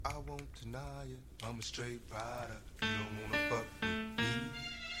won't deny it. I'm a straight rider. You don't wanna fuck with me.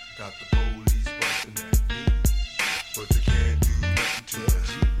 Got the police busting at me, but they can't do nothing to the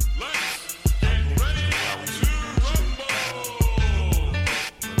G.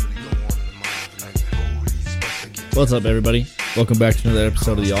 What's up, everybody? Welcome back to another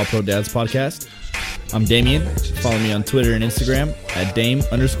episode of the All Pro Dads Podcast. I'm Damien. Follow me on Twitter and Instagram at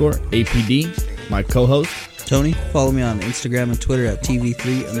Dame_APD. My co-host, Tony. Follow me on Instagram and Twitter at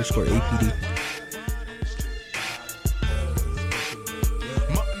TV3_APD.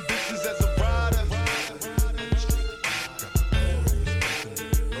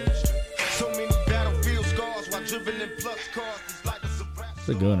 That's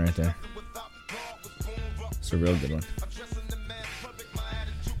a good one right there. It's a real good one.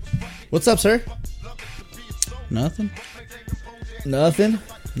 What's up, sir? Nothing. Nothing?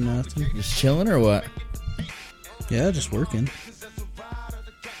 Nothing. Just chilling or what? Yeah, just working.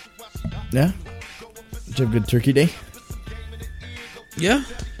 Yeah? Did you have a good turkey day? Yeah.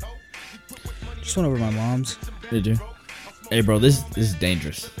 Just went over to my mom's. Did you? Hey, bro, this is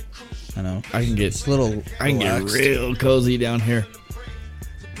dangerous. I know. I can get relaxed. real cozy down here.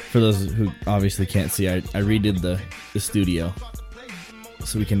 For those who obviously can't see, I redid the studio,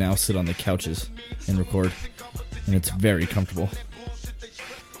 so we can now sit on the couches and record, and it's very comfortable.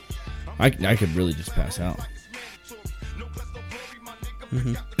 I could really just pass out.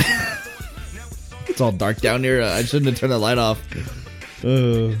 Mm-hmm. It's all dark down here. I shouldn't have turned the light off.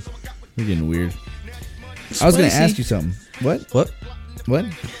 We're getting weird. Spicy. I was going to ask you something. What? What? What?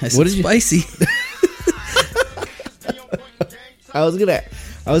 I said What did you? Spicy. I was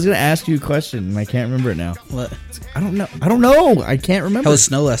gonna ask you a question, and I can't remember it now. What? I don't know. I can't remember. How was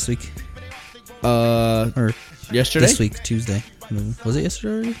snow last week? Or yesterday? This week, Tuesday. Was it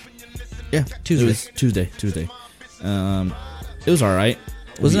yesterday already? Yeah, Tuesday. It was Tuesday. It was all right.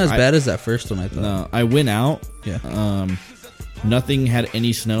 Wasn't as bad as that first one, I thought. No, I went out. Yeah. Nothing had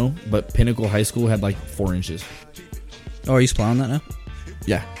any snow, but Pinnacle High School had like 4 inches. Oh, are you plowing that now?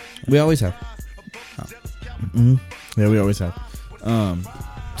 Yeah, we always have. Oh. Mm-hmm. Yeah, we always have.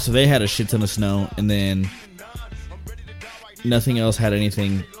 So they had a shit ton of snow, and then nothing else had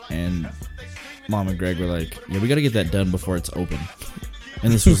anything. And Mom and Greg were like, "Yeah, we got to get that done before it's open."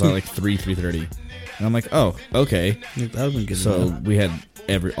 And this was like 3:30, and I'm like, "Oh, okay." That would have been good. So we had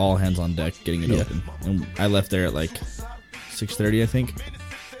all hands on deck getting it open, and I left there at like 6:30, I think,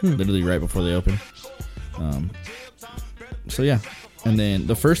 literally right before they opened. So yeah, and then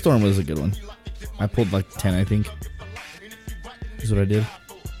the first storm was a good one. I pulled like 10, I think. Is what I did.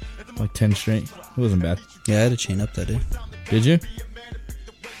 Like 10 straight. It wasn't bad. Yeah, I had to chain up that day. Did you?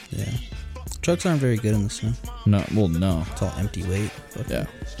 Yeah. Trucks aren't very good in the snow. No. Well, no. It's all empty weight. Fuck. Yeah.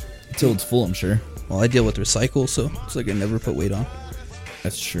 Until it's full, I'm sure. Well, I deal with recycle, so it's like I never put weight on.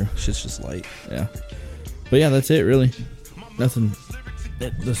 That's true. Shit's just light. Yeah. But yeah, that's it, really. Nothing.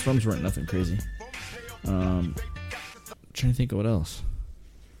 The storms weren't nothing crazy. Trying to think of what else.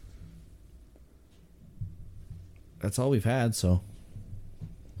 That's all we've had, so.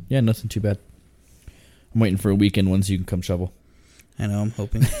 Yeah, nothing too bad. I'm waiting for a weekend once you can come shovel. I know, I'm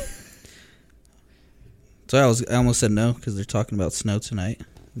hoping. So I almost said no because they're talking about snow tonight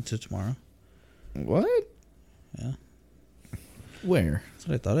into tomorrow. What? Yeah. Where? That's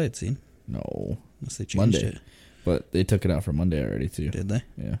what I thought I had seen. No. Unless they changed Monday. it. But they took it out for Monday already, too. Did they?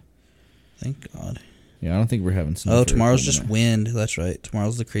 Yeah. Thank God. Yeah, I don't think we're having snow. Oh, tomorrow's just wind. That's right.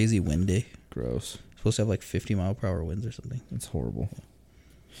 Tomorrow's the crazy wind day. Gross. Supposed to have like 50-mile-per-hour winds or something. It's horrible.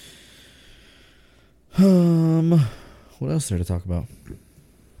 What else is there to talk about?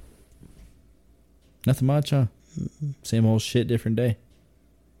 Nothing much, huh? Mm-mm. Same old shit, different day.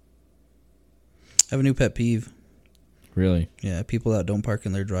 I have a new pet peeve. Really? Yeah, people that don't park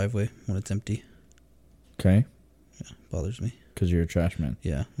in their driveway when it's empty. Okay. Yeah, bothers me. Because you're a trash man.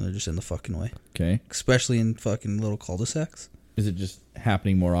 Yeah, they're just in the fucking way. Okay. Especially in fucking little cul-de-sacs. Is it just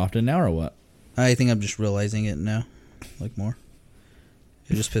happening more often now or what? I think I'm just realizing it now, like more.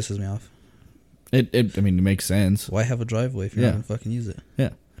 It just pisses me off. I mean, it makes sense. Why have a driveway if you're not going to fucking use it?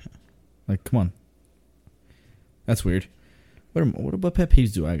 Yeah. Like, come on. That's weird. What pet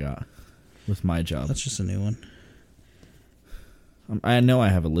peeves do I got with my job? That's just a new one. I know I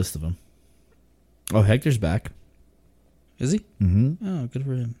have a list of them. Oh, Hector's back. Is he? Mm-hmm. Oh, good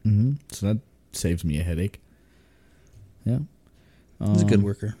for him. Mm-hmm. So that saves me a headache. Yeah. He's a good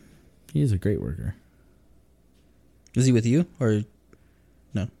worker. He is a great worker. Is he with you or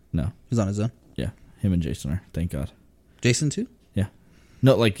no? No. He's on his own. Yeah. Him and Jason are. Thank God. Jason too? Yeah.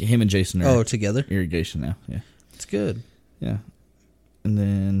 No, like him and Jason are. Oh, together? Irrigation now. Yeah. It's good. Yeah. And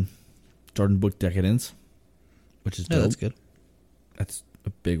then Jordan booked Decadence, which is dope. That's good. a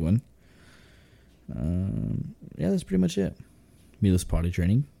big one. Yeah, that's pretty much it. Mila's potty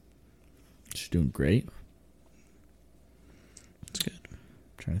training. She's doing great. That's good. I'm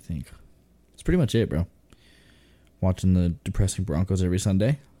trying to think. That's pretty much it, bro. Watching the depressing Broncos every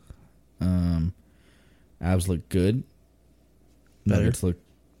Sunday. Avs look good. Better. Nuggets look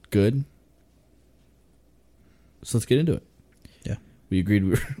good. So let's get into it. Yeah. We agreed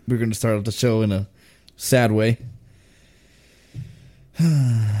we were going to start off the show in a sad way.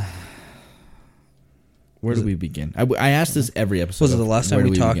 Where do we begin? I asked this every episode. Was it the last time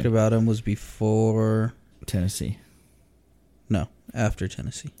we talked begin? about him was before... Tennessee. No, after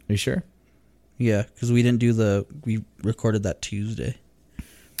Tennessee. Are you sure? Yeah, because we didn't do we recorded that Tuesday.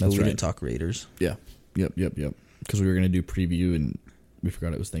 That's we right. didn't talk Raiders. Yeah. Yep. Because we were going to do preview and we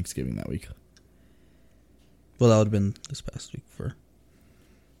forgot it was Thanksgiving that week. Well, that would have been this past week for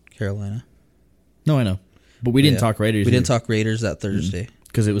Carolina. No, I know. But we didn't talk Raiders. We didn't talk Raiders that Thursday.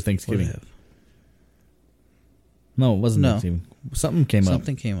 Because it was Thanksgiving. No, it wasn't Thanksgiving. Something came up.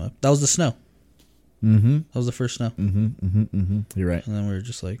 Something came up. That was the snow. Mm-hmm. That was the first snow. Mm-hmm. You're right. And then we were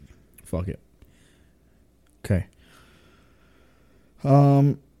just like... Fuck it. Okay.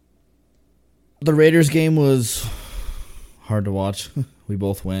 The Raiders game was hard to watch. We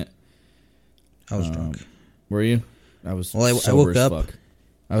both went. I was drunk. Were you? I was. Well, I sober woke as up. Fuck.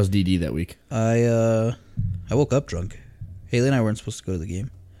 I was DD that week. I woke up drunk. Haley and I weren't supposed to go to the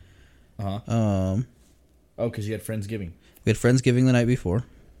game. Oh, because you had Friendsgiving. We had Friendsgiving the night before.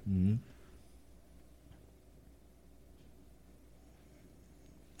 Mm-hmm.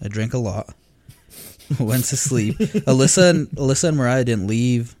 I drank a lot. Went to sleep. Alyssa and Mariah didn't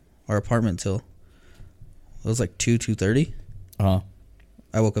leave our apartment till it was like 2:30.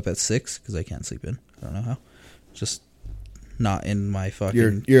 I woke up at 6 because I can't sleep in. I don't know how. Just not in my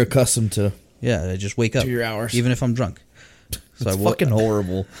fucking. You're accustomed to. Yeah, I just wake up. To your hours, even if I'm drunk. So it's fucking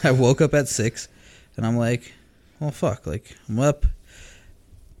horrible. I woke up at 6, and I'm like, "Well, fuck! Like I'm up.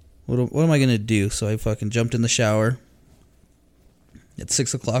 What am I gonna do?" So I fucking jumped in the shower. At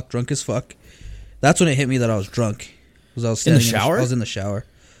 6 o'clock, drunk as fuck. That's when it hit me that I was drunk. Was I was in the standing shower? I was in the shower.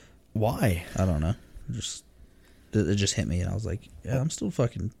 Why? I don't know. It just hit me, and I was like, "Yeah, I'm still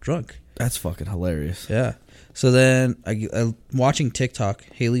fucking drunk." That's fucking hilarious. Yeah. So then I'm watching TikTok.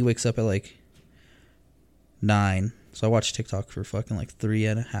 Haley wakes up at like 9. So I watched TikTok for fucking like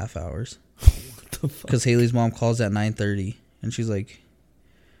 3.5 hours. What the fuck? Because Haley's mom calls at 9:30, and she's like,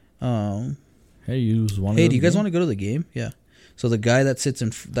 "Hey, you want? Hey, do you guys want to go to the game?" Yeah. So the guy that sits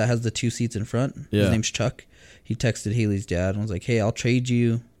that has the 2 seats in front, his name's Chuck. He texted Haley's dad and was like, "Hey, I'll trade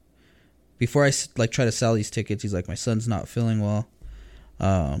you." Before I try to sell these tickets, he's like, "My son's not feeling well.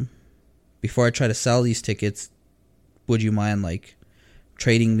 Before I try to sell these tickets, would you mind like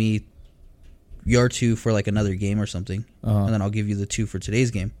trading me your 2 for like another game or something, and then I'll give you the 2 for today's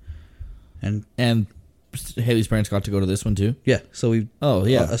game." And Haley's parents got to go to this one too. Yeah, so we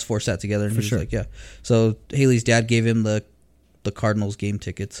us 4 sat together, and for he was sure. like, "Yeah." So Haley's dad gave him the Cardinals game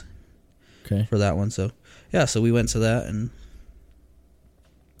tickets. Okay. For that one, so yeah, so we went to that, and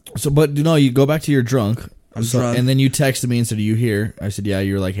but you go back to your drunk. I'm drunk. And then you texted me and said, "Are you here?" I said, "Yeah."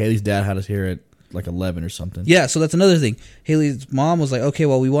 You were like, "Haley's dad had us here at like 11 or something." Yeah, so that's another thing. Haley's mom was like, "Okay,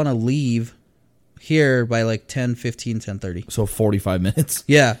 well, we want to leave here by like 10:15, 10:30. So 45 minutes.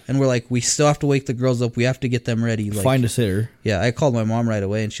 Yeah, and we're like, we still have to wake the girls up. We have to get them ready. Like, Find a sitter. Yeah, I called my mom right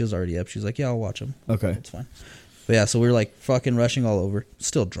away, and she was already up. She's like, "Yeah, I'll watch them." Okay. It's fine. But yeah, so we were like fucking rushing all over.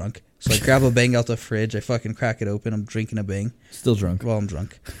 Still drunk. So I grab a Bang out the fridge. I fucking crack it open. I'm drinking a Bang. Still drunk. Well, I'm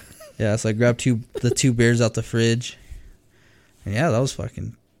drunk. Yeah, so I grabbed the 2 beers out the fridge. And yeah, that was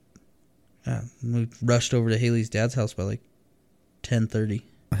fucking... Yeah, we rushed over to Haley's dad's house by like 10:30.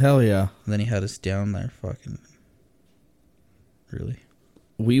 Hell yeah. And then he had us down there fucking... Really?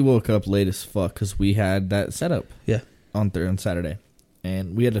 We woke up late as fuck because we had that setup. Yeah. On Saturday.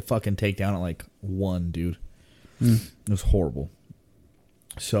 And we had to fucking take down at like 1, dude. It was horrible.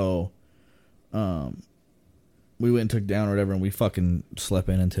 So, we went and took down or whatever, and we fucking slept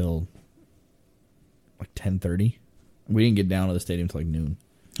in until like 10:30. We didn't get down to the stadium till like noon.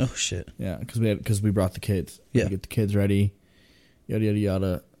 Oh shit! Yeah, because we brought the kids. Yeah, get the kids ready. Yada yada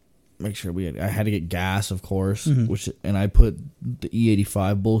yada. Make sure I had to get gas, of course. And I put the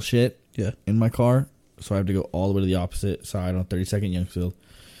E85 bullshit. Yeah. In my car, so I have to go all the way to the opposite side on 32nd Youngsfield.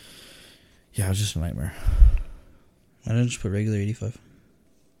 Yeah, it was just a nightmare. Why not just put regular 85?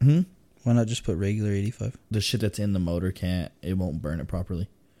 Why not just put regular 85? The shit that's in the motor it won't burn it properly.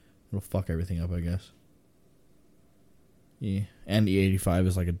 It'll fuck everything up, I guess. Yeah. And the 85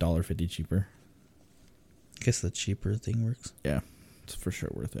 is like $1.50 cheaper. I guess the cheaper thing works. Yeah. It's for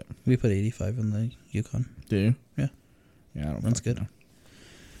sure worth it. We put 85 in the Yukon. Do you? Yeah. Yeah, I don't That's good. know.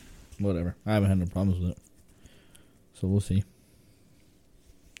 whatever. I haven't had no problems with it. So we'll see.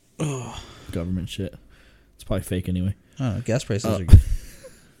 Government shit. It's probably fake anyway. I don't know. Gas prices are good.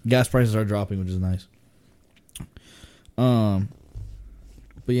 Gas prices are dropping, which is nice. But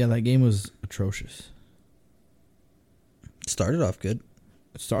yeah, that game was atrocious. Started off good.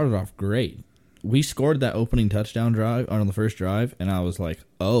 It started off great. We scored that opening touchdown drive on the first drive, and I was like,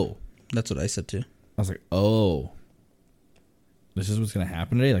 oh. That's what I said too. I was like, oh. This is what's going to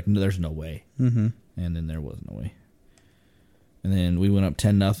happen today? Like, no, there's no way. Mm-hmm. And then there was no way. And then we went up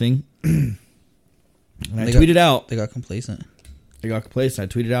 10-0. And I tweeted out. They got complacent. I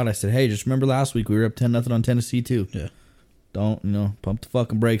tweeted out. I said, hey, just remember last week we were up 10-0 on Tennessee too. Yeah. Don't, pump the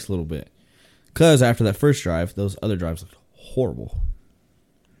fucking brakes a little bit. Because after that first drive, those other drives looked horrible.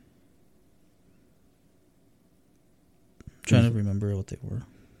 Trying to remember what they were.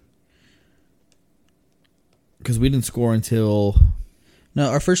 Because we didn't score until... No,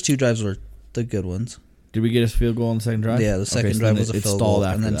 our first two drives were the good ones. Did we get a field goal on the second drive? Yeah, the second drive was a field goal.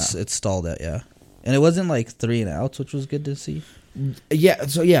 And then it stalled out, yeah. And it wasn't like 3 and outs, which was good to see. Yeah,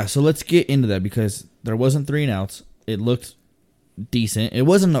 so let's get into that because there wasn't 3 and outs. It looked decent. It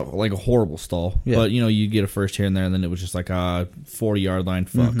wasn't like a horrible stall, but you get a first here and there, and then it was just like a 40-yard line.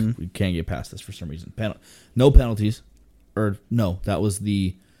 Fuck, we can't get past this for some reason. No penalties, or no, that was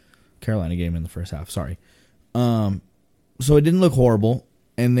the Carolina game in the first half. Sorry. So it didn't look horrible,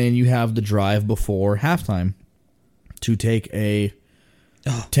 and then you have the drive before halftime to take a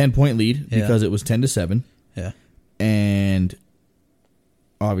 10-point lead because it was 10-7. Yeah, and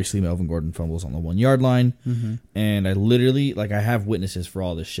obviously Melvin Gordon fumbles on the 1-yard line, and I literally I have witnesses for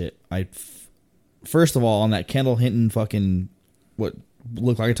all this shit. First of all, on that Kendall Hinton fucking what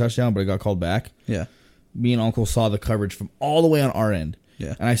looked like a touchdown, but it got called back. Yeah, me and Uncle saw the coverage from all the way on our end.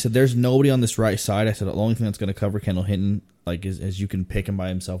 Yeah, and I said, "There's nobody on this right side." I said, "The only thing that's going to cover Kendall Hinton, is you can pick him by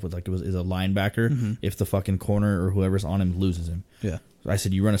himself with is a linebacker if the fucking corner or whoever's on him loses him." Yeah, so I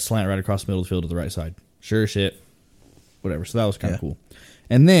said, "You run a slant right across the middle of the field to the right side." Sure shit, whatever. So that was kind of cool.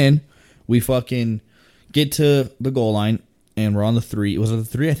 And then we fucking get to the goal line, and we're on the 3. Was it the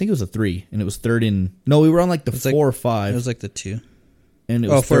 3? I think it was a 3, and it was 3rd and... No, we were on the 4 or 5. It was the 2. And it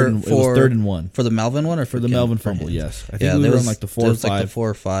was, it was 3rd and 1. For the Melvin one or for the Melvin fumble, yes. I think we were on the 4 or 5. It was the 4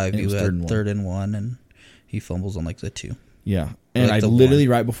 or 5. He had 3rd and 1, and he fumbles on the 2. Yeah. And I literally,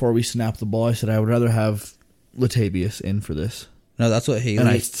 right before we snapped the ball, I said I would rather have Latavius in for this. No, that's what Haley... And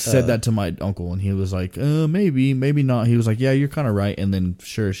I said that to my uncle, and he was like, maybe not. He was like, yeah, you're kind of right. And then,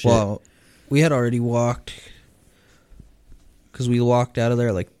 sure as shit. Well, we had already walked... Because we walked out of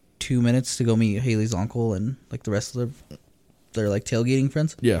there 2 minutes to go meet Haley's uncle and, the rest of their tailgating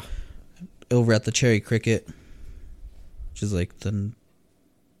friends. Yeah. Over at the Cherry Cricket, which is, the...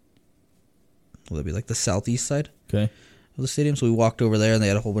 Will it be, the southeast side? Okay. Of the stadium. So we walked over there, and they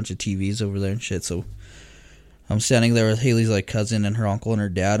had a whole bunch of TVs over there and shit, so... I'm standing there with Haley's cousin and her uncle and her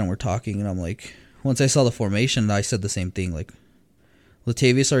dad, and we're talking, and I'm like, once I saw the formation, I said the same thing,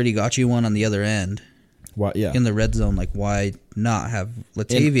 Latavius already got you one on the other end. Why? Yeah. In the red zone, why not have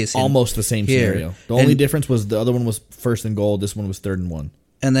Latavius in almost the same here? Scenario. The only difference was the other one was 1st and goal, this one was 3rd and 1.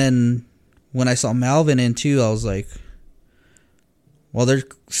 And then when I saw Malvin in too, I was like, well,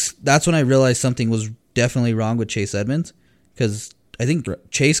 that's when I realized something was definitely wrong with Chase Edmonds, because I think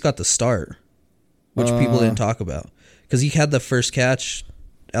Chase got the start. Which people didn't talk about. Because he had the first catch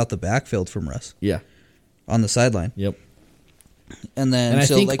out the backfield from Russ. Yeah. On the sideline. Yep. And then... And I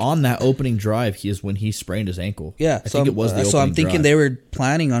think on that opening drive, is when he sprained his ankle. Yeah. I think it was the opening So I'm thinking drive. they were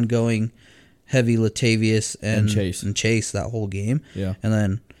planning on going heavy Latavius and Chase that whole game. Yeah. And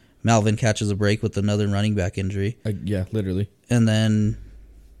then Malvin catches a break with another running back injury. Yeah, literally. And then...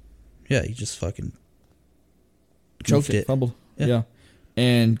 Yeah, he just fucking... Choked it. Fumbled. Yeah.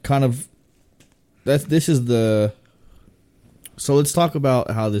 And kind of... So let's talk about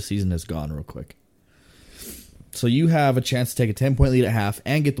how this season has gone real quick. So you have a chance to take a 10-point lead at half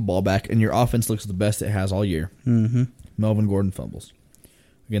and get the ball back, and your offense looks the best it has all year. Mm-hmm. Melvin Gordon fumbles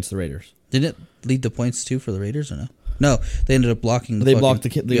against the Raiders. Didn't it lead to points too for the Raiders or no? No, they ended up blocking the blocked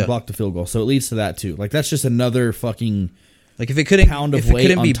the field goal, so it leads to that too. That's just another fucking if it couldn't pound of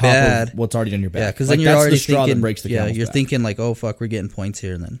weight on top of what's already on your back. Yeah, because then you're already the straw thinking that breaks the camel's back. thinking oh fuck, we're getting points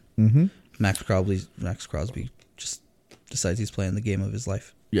here, and then Max Crosby just decides he's playing the game of his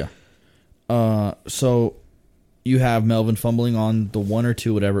life. Yeah. So you have Melvin fumbling on the 1 or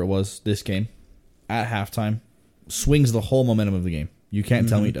 2, whatever it was, this game at halftime, swings the whole momentum of the game. You can't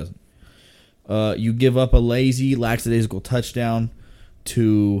tell me he doesn't. You give up a lazy, lackadaisical touchdown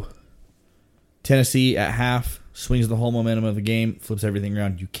to Tennessee at half, swings the whole momentum of the game, flips everything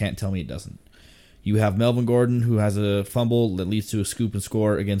around. You can't tell me it doesn't. You have Melvin Gordon, who has a fumble that leads to a scoop and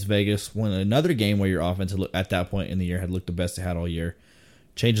score against Vegas. Won another game where your offense at that point in the year had looked the best it had all year.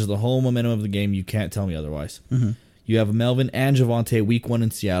 Changes the whole momentum of the game. You can't tell me otherwise. Mm-hmm. You have Melvin and Javonte week 1 in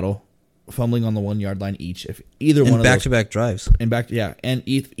Seattle, fumbling on the 1 yard line each. If either one of back-to-back drives. And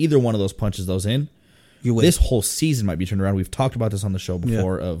either one of those punches those in, you win. This whole season might be turned around. We've talked about this on the show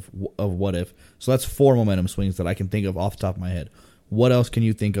before of what if. So that's 4 momentum swings that I can think of off the top of my head. What else can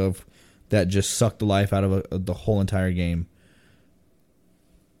you think of that just sucked the life out of the whole entire game?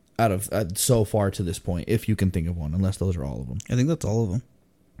 Out of so far to this point, if you can think of one, unless those are all of them. I think that's all of them.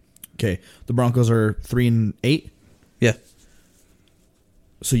 Okay, the Broncos are 3-8. Yeah.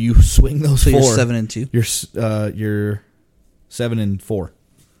 So you swing those 4. You're 7-2. You're 7-4.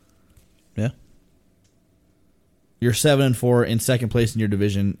 Yeah. You're 7-4 in second place in your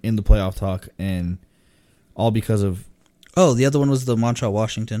division in the playoff talk, and all because of. Oh, the other one was the Montreal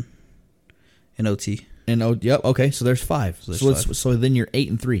Washington in OT. Yep. Okay, so there's 5. So, so then you're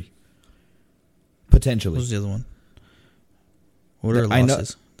 8-3 potentially. What was the other one? What are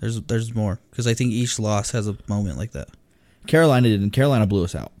losses? There's more because I think each loss has a moment like that. Carolina didn't. Carolina blew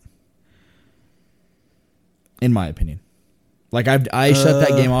us out, in my opinion. Like I shut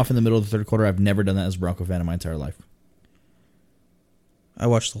that game off in the middle of the third quarter. I've never done that as a Bronco fan in my entire life. I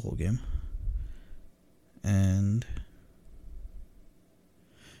watched the whole game, and it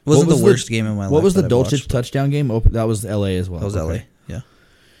wasn't the worst game in my life. What was the Dolchich touchdown game? That was L.A. as well. That was L.A. Yeah.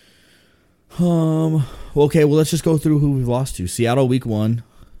 Okay. Well, let's just go through who we've lost to. Seattle week 1.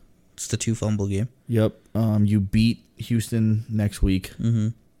 It's the 2 fumble game. Yep. You beat Houston next week,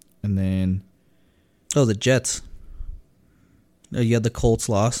 and then the Jets. You had the Colts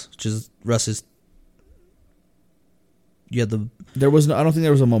loss, which is Russ's. You had the. There was no. I don't think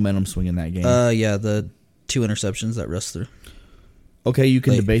there was a momentum swing in that game. Yeah, the 2 interceptions that Russ threw. Okay, you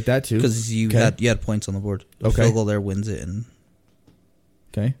can debate that too because you had points on the board. The field goal there wins it, and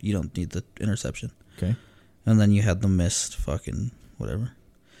you don't need the interception. Okay, and then you had the missed fucking whatever.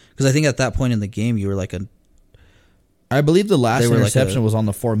 Because I think at that point in the game you were like a. I believe the last interception was on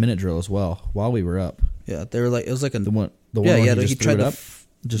the 4-minute drill as well while we were up. Yeah, they were like it was like a the one where he just threw it up,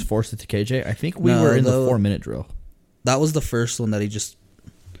 just forced it to KJ. I think we were in the 4-minute drill. That was the first one that he just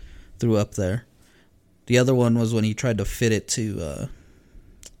threw up there. The other one was when he tried to fit it to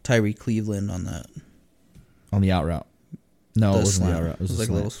Tyree Cleveland on that. On the out route. No, it wasn't the out route. It was like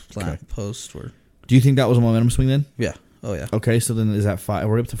a little slant post. Where. Do you think that was a momentum swing then? Yeah. Oh, yeah. Okay, so then is that 5?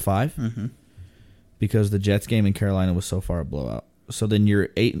 We're up to 5? Mm-hmm. Because the Jets game in Carolina was so far a blowout. So then you're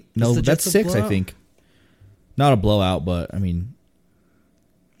 8. No, that's 6, I think. Not a blowout, but, I mean...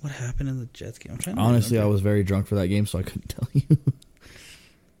 What happened in the Jets game? Honestly, I was very drunk for that game, so I couldn't tell you.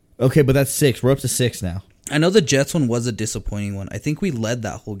 Okay, but that's 6. We're up to 6 now. I know the Jets one was a disappointing one. I think we led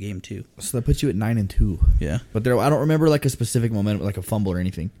that whole game, too. So that puts you at 9-2. Yeah. But I don't remember like a specific momentum, like a fumble or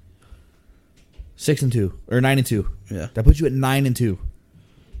anything. 6-2 or 9-2. Yeah, that puts you at 9-2.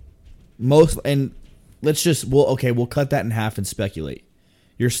 We'll cut that in half and speculate.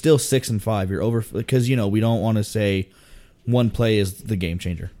 You're still 6-5. You're over because we don't want to say one play is the game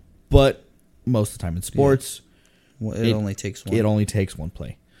changer, but most of the time in sports, it only takes one. It only takes one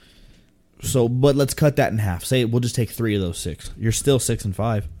play. So, but let's cut that in half. Say we'll just take 3 of those 6. You're still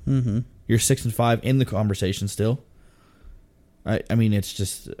 6-5. Mm-hmm. You're 6-5 in the conversation still. I mean, it's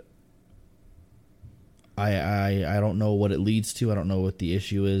just. I don't know what it leads to. I don't know what the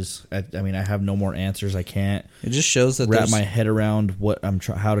issue is. I have no more answers. I can't. It just shows that wrap my head around what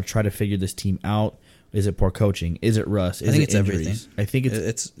how to try to figure this team out. Is it poor coaching? Is it Russ? I think it's everything. I think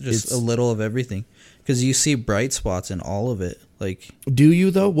it's just a little of everything because you see bright spots in all of it. Like, do you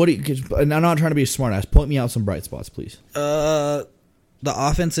though? What do you? And I'm not trying to be a smart ass. Point me out some bright spots, please. The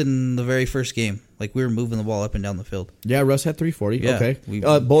offense in the very first game, like we were moving the ball up and down the field. Yeah, Russ had 340. Yeah, okay.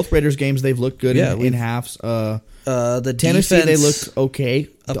 Both Raiders games they've looked good in halves. The Tennessee defense, they looked okay.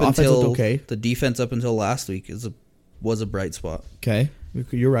 The offense looked okay. The defense up until last week was a bright spot. Okay,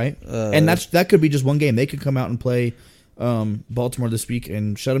 you're right. And that could be just one game. They could come out and play Baltimore this week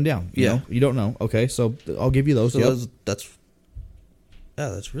and shut them down. You know? You don't know. Okay, so I'll give you those. So that's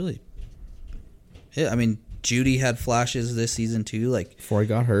really. Yeah, I mean. Judy had flashes this season too, like before he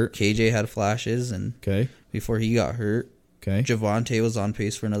got hurt. KJ had flashes, and before he got hurt. Okay, Javonte was on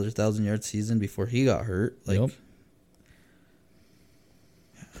pace for another 1,000-yard season before he got hurt. Like,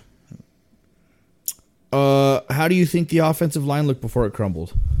 how do you think the offensive line looked before it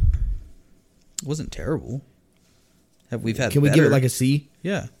crumbled? It wasn't terrible. We've had? Can we give it like a C?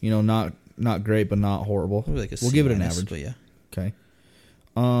 Yeah, not great, but not horrible. We'll give it an average. But yeah. Okay.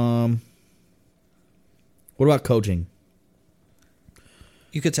 What about coaching?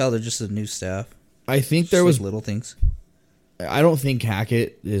 You could tell they're just a new staff. I think there was little things. I don't think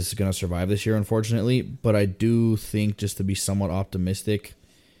Hackett is going to survive this year, unfortunately, but I do think, just to be somewhat optimistic,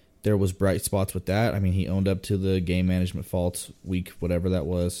 there was bright spots with that. I mean, he owned up to the game management faults whatever that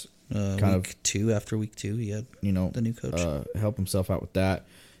was. Week 2, after week 2, he had the new coach. Help himself out with that.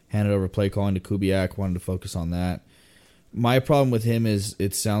 Handed over play calling to Kubiak, wanted to focus on that. My problem with him is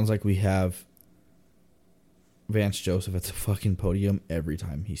it sounds like we have Vance Joseph at the fucking podium every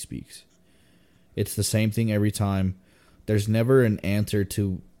time he speaks. It's the same thing every time. There's never an answer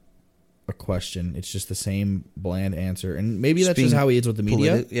to a question. It's just the same bland answer. And maybe that's just how he is with the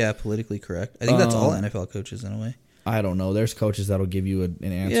media. Politically correct. I think that's all NFL coaches in a way. I don't know. There's coaches that'll give you an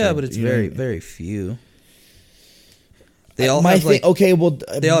answer. Yeah, but it's very, very few. They all have they all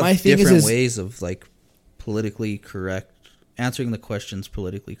have different ways of like politically correct, answering the questions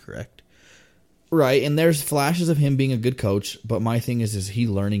politically correct. Right, and there's flashes of him being a good coach, but my thing is he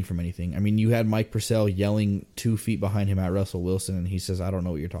learning from anything? I mean, you had Mike Purcell yelling 2 feet behind him at Russell Wilson, and he says, I don't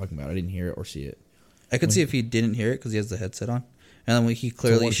know what you're talking about. I didn't hear it or see it. I could see if he didn't hear it because he has the headset on. And then he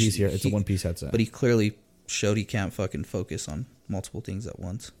clearly... It's a one-piece headset. But he clearly showed he can't fucking focus on multiple things at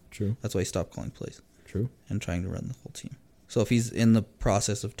once. True. That's why he stopped calling plays. True. And trying to run the whole team. So if he's in the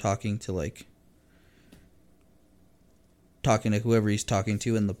process of talking to whoever he's talking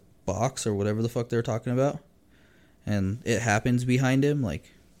to in the box or whatever the fuck they're talking about, and it happens behind him,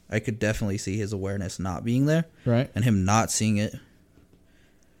 like, I could definitely see his awareness not being there. Right. And him not seeing it.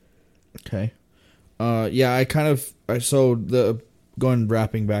 Okay. Wrapping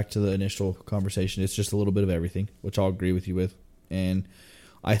back to the initial conversation, it's just a little bit of everything, which I'll agree with you with. And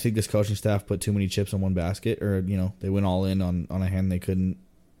I think this coaching staff put too many chips in one basket, or, they went all in on a hand they couldn't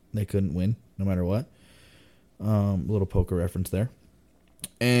win, no matter what. A little poker reference there.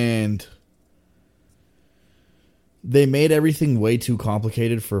 And they made everything way too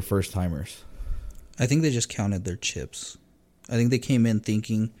complicated for first-timers. I think they just counted their chips. I think they came in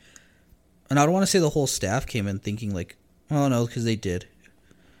thinking, and I don't want to say the whole staff came in thinking like, oh no, because they did.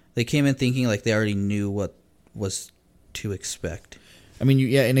 They came in thinking like they already knew what was to expect. I mean,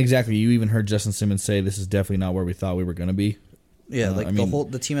 and exactly. You even heard Justin Simmons say this is definitely not where we thought we were going to be. Yeah,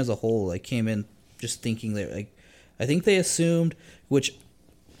 the team as a whole like came in just thinking that like, I think they assumed, which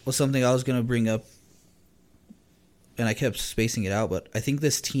was something I was going to bring up, and I kept spacing it out, but I think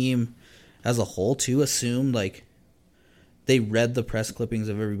this team as a whole, too, assumed, like, they read the press clippings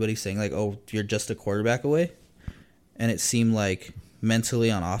of everybody saying, like, oh, you're just a quarterback away, and it seemed like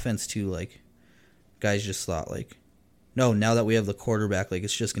mentally on offense, too, like, guys just thought, like, no, now that we have the quarterback, like,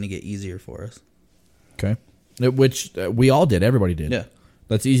 it's just going to get easier for us. Okay. Which we all did. Everybody did. Yeah.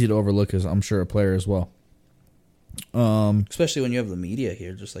 That's easy to overlook, as I'm sure a player as well. Especially when you have the media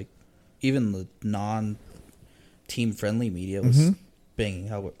here, just like even the non-team friendly media was banging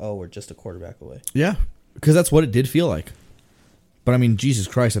how we're just a quarterback away. Yeah, because that's what it did feel like. But I mean, Jesus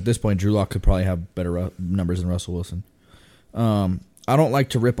Christ, at this point, Drew Lock could probably have better numbers than Russell Wilson. I don't like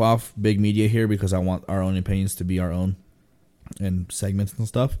to rip off big media here because I want our own opinions to be our own and segments and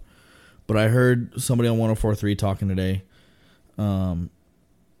stuff. But I heard somebody on 104.3 talking today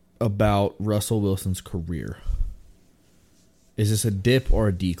about Russell Wilson's career. Is this a dip or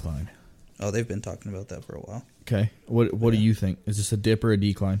a decline? Oh, they've been talking about that for a while. Okay. What do you think? Is this a dip or a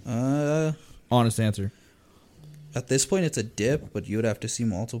decline? Honest answer. At this point, it's a dip, but you would have to see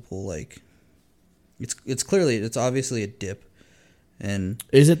multiple, like... It's obviously a dip. And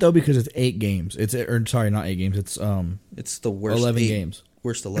is it, though? Because it's 8 games. Not 8 games. It's the worst 11 games.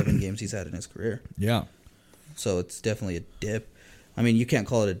 Worst 11 games he's had in his career. Yeah. So it's definitely a dip. I mean, you can't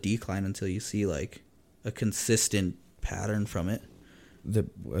call it a decline until you see, like, a consistent pattern from it.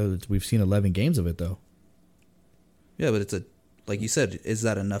 We've seen 11 games of it, though. Yeah, but like you said, is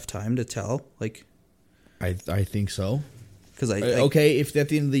that enough time to tell? Like, I think so. Because okay, if at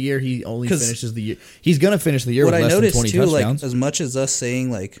the end of the year he only finishes the year, he's gonna finish the year with less than 20 touchdowns. Like, as much as us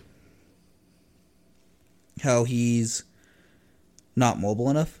saying like how he's not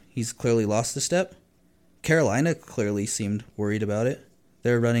mobile enough, he's clearly lost a step. Carolina clearly seemed worried about it.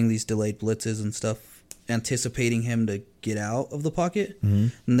 They're running these delayed blitzes and stuff, anticipating him to get out of the pocket. Mm-hmm.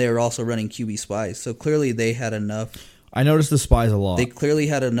 And they were also running QB spies. So clearly they had enough. I noticed the spies a lot. They clearly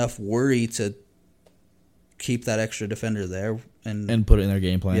had enough worry to keep that extra defender there. And put it in their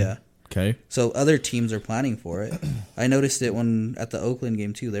game plan. Yeah. Okay. So other teams are planning for it. I noticed it at the Oakland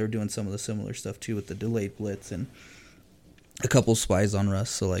game, too. They were doing some of the similar stuff, too, with the delayed blitz and a couple spies on Russ.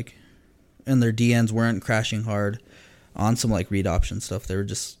 So, like, and their DNs weren't crashing hard on some, like, read option stuff. They were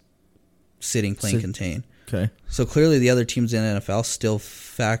just sitting, playing contain. Okay. So clearly the other teams in the NFL still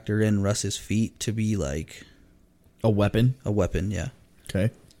factor in Russ's feet to be, like... A weapon? A weapon, yeah.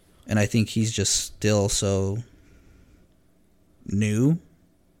 Okay. And I think he's just still so new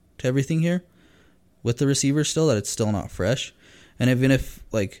to everything here with the receivers still that it's still not fresh. And even if,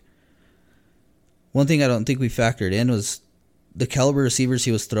 like, one thing I don't think we factored in was the caliber receivers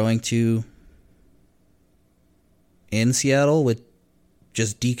he was throwing to in Seattle with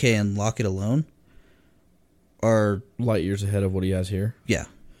just DK and Lockett alone are light years ahead of what he has here. Yeah.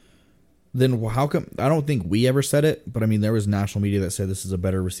 Then how come? I don't think we ever said it, but I mean, there was national media that said this is a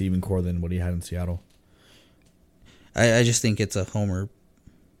better receiving core than what he had in Seattle. I just think it's a Homer-based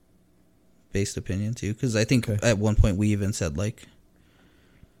opinion, too, because I think at one point we even said, like,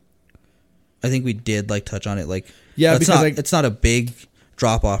 I think we did, like, touch on it, like, yeah, because it's not a big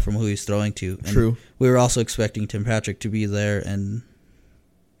drop-off from who he's throwing to. And true. We were also expecting Tim Patrick to be there, and,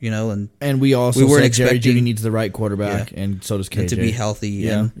 you know, and we also weren't said Jerry expecting Jeudy needs the right quarterback, and so does KJ. And to be healthy.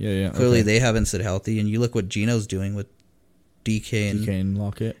 Yeah. Clearly they haven't stayed healthy, and you look what Geno's doing with DK and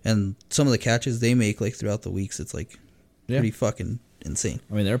Lockett. And some of the catches they make, like, throughout the weeks, it's, like, pretty fucking insane.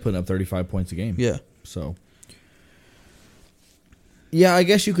 I mean, they're putting up 35 points a game. Yeah. So, yeah, I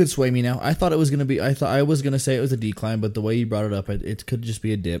guess you could sway me now. I thought it was going to be, I was going to say it was a decline, but the way you brought it up, it could just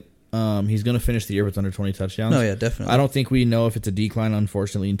be a dip. He's going to finish the year with under 20 touchdowns. Oh, yeah, definitely. I don't think we know if it's a decline,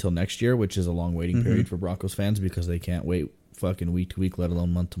 unfortunately, until next year, which is a long waiting period for Broncos fans because they can't wait fucking week to week, let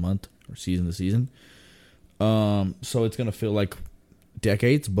alone month to month or season to season. So it's going to feel like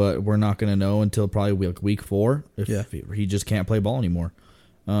decades, but we're not going to know until probably like week 4 if he just can't play ball anymore.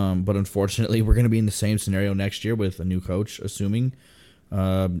 But unfortunately, we're going to be in the same scenario next year with a new coach, assuming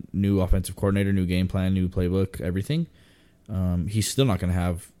new offensive coordinator, new game plan, new playbook, everything. He's still not going to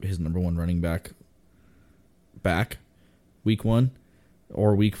have his number one running back week 1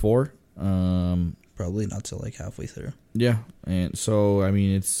 or week 4. Probably not till like halfway through. Yeah, and so I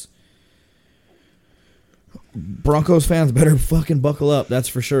mean it's. Broncos fans better fucking buckle up, that's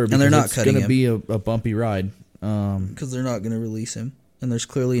for sure. And they're not cutting him. It's going to be a bumpy ride. Because they're not going to release him. And there's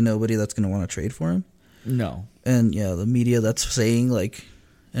clearly nobody that's going to want to trade for him. No. And, yeah, the media that's saying, like,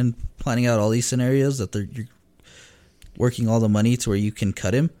 and planning out all these scenarios that you're working all the money to where you can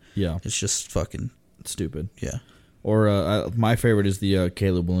cut him. Yeah. It's just fucking stupid. Yeah. Or my favorite is the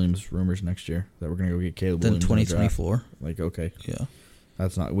Caleb Williams rumors next year, that we're going to go get Caleb Williams. Then 2024. Like, okay. Yeah.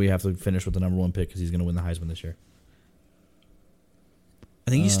 That's not. We have to finish with the number 1 pick because he's going to win the Heisman this year.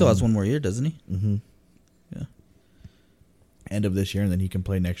 I think he still has one more year, doesn't he? Mm-hmm. Yeah. End of this year, and then he can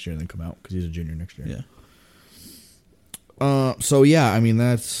play next year and then come out because he's a junior next year. Yeah. So yeah, I mean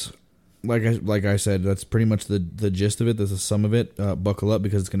that's like I said, that's pretty much the gist of it. That's the sum of it. Buckle up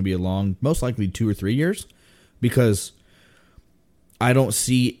because it's going to be a long, most likely 2 or 3 years, because I don't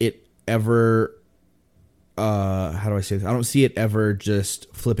see it ever. How do I say this? I don't see it ever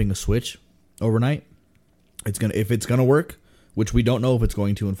just flipping a switch overnight. If it's gonna work, which we don't know if it's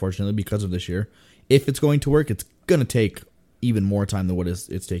going to, unfortunately, because of this year. If it's going to work, it's gonna take even more time than what it's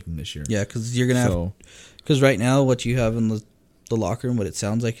taking this year. Yeah, because you're gonna have. Because right now, what you have in the locker room, what it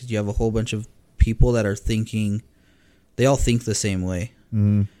sounds like is you have a whole bunch of people that are thinking. They all think the same way.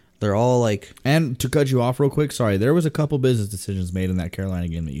 Mm-hmm. They're all like. And to cut you off real quick, sorry, there was a couple business decisions made in that Carolina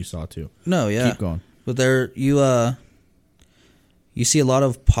game that you saw too. No, yeah. Keep going. But you see a lot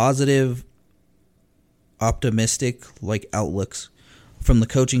of positive, optimistic like outlooks from the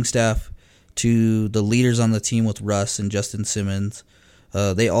coaching staff to the leaders on the team with Russ and Justin Simmons.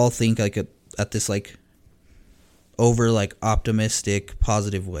 They all think like at this like over like optimistic,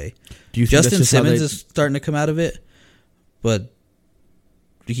 positive way. Do you think Justin Simmons is starting to come out of it, but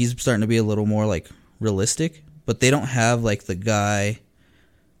he's starting to be a little more like realistic. But they don't have like the guy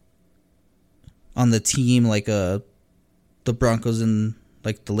on the team like the Broncos in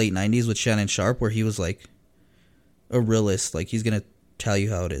like the late 90s with Shannon Sharp, where he was like a realist, like he's gonna tell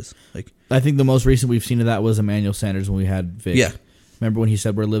you how it is. Like I think the most recent we've seen of that was Emmanuel Sanders when we had Vic. Yeah. Remember when he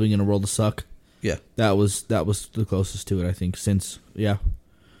said we're living in a world of suck? Yeah. That was the closest to it, I think, since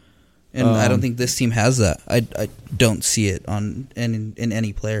And I don't think this team has that. I don't see it in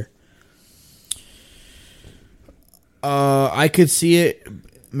any player. I could see it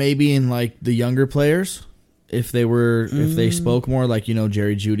maybe in like the younger players if they spoke more, like, you know,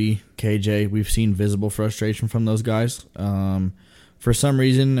 Jerry Jeudy, KJ. We've seen visible frustration from those guys. For some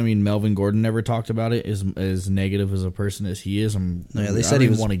reason, I mean, Melvin Gordon never talked about it as negative as a person as he is. They said he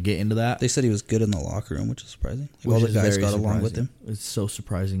didn't want to get into that. They said he was good in the locker room, which is surprising. Like, all the guys got along with him. It's so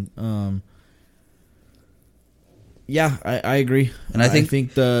surprising. Yeah, I agree, and I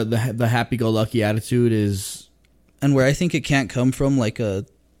think the happy-go-lucky attitude is, and where I think it can't come from like a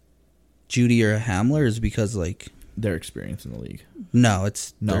Jeudy or a Hamler is because like their experience in the league. No,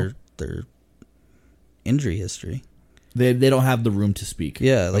 it's their injury history. They don't have the room to speak.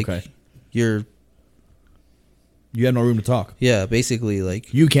 Yeah, like you have no room to talk. Yeah, basically,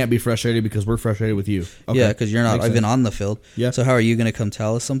 like you can't be frustrated because we're frustrated with you. Okay. Yeah, because you're not even on the field. Yeah. So how are you going to come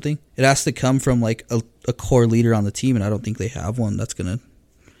tell us something? It has to come from like a core leader on the team, and I don't think they have one that's going to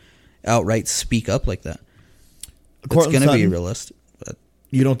outright speak up like that. It's going to be realistic. But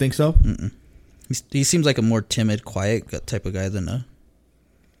you don't think so? Mm-mm. He seems like a more timid, quiet type of guy than a...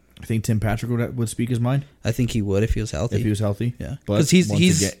 I think Tim Patrick would speak his mind. I think he would if he was healthy. If he was healthy, yeah. Because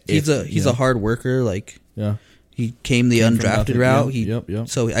he's a hard worker. Like he came undrafted route. Yep.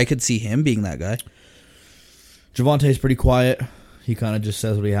 So I could see him being that guy. Javante's pretty quiet. He kind of just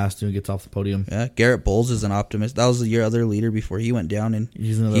says what he has to and gets off the podium. Yeah. Garrett Bowles is an optimist. That was your other leader before he went down, and he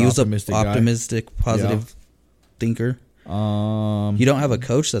was an optimistic, positive thinker. You don't have a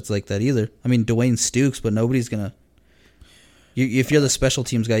coach that's like that either. I mean, Dwayne Stukes, but nobody's gonna. If you're the special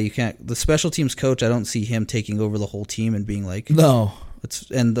teams guy, you can't. The special teams coach, I don't see him taking over the whole team and being like, no.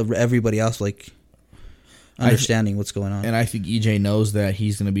 Everybody else like understanding what's going on. And I think EJ knows that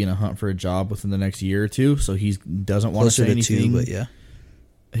he's going to be in a hunt for a job within the next year or two, so he doesn't want to say anything. Closer to 2,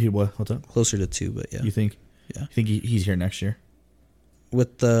 but yeah. What's up? Closer to 2, but yeah. You think? Yeah. You think he's here next year?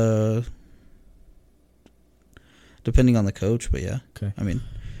 With the depending on the coach, but yeah. Okay. I mean,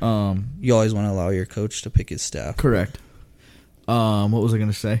 you always want to allow your coach to pick his staff. Correct. What was I going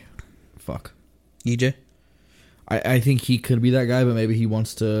to say? Fuck. EJ? I think he could be that guy, but maybe he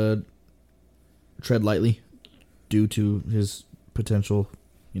wants to tread lightly due to his potential,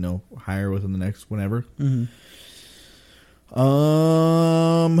 hire within the next whenever. Mm-hmm.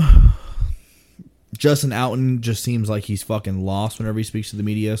 Justin Outen just seems like he's fucking lost whenever he speaks to the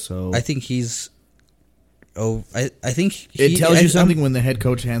media, so... I think he's... I think... It tells you something when the head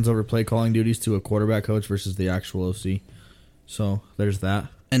coach hands over play calling duties to a quarterback coach versus the actual OC. So, there's that.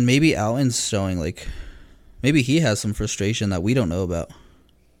 And maybe Allen's showing, like... Maybe he has some frustration that we don't know about.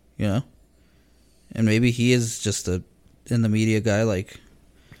 And maybe he is just in the media guy, like...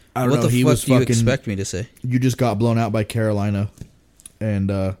 I don't know. What the fuck do you expect me to say? You just got blown out by Carolina.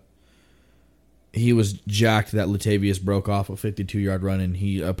 And, he was jacked that Latavius broke off a 52-yard run, and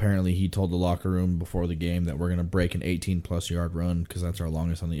he told the locker room before the game that we're going to break an 18-plus yard run because that's our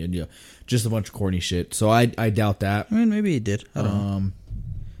longest on the India. Just a bunch of corny shit. So I doubt that. I mean, maybe he did. I don't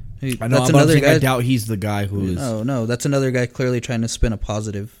know. That's another guy. I doubt he's the guy who is. Oh, no. That's another guy clearly trying to spin a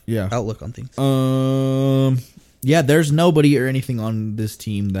positive outlook on things. Yeah, there's nobody or anything on this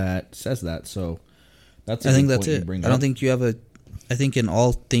team that says that. So that's I think that's it. I don't think you have I think in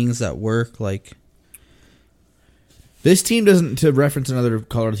all things that work, like... This team doesn't, to reference another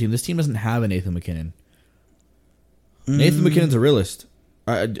Colorado team, this team doesn't have a Nathan McKinnon. Nathan McKinnon's a realist.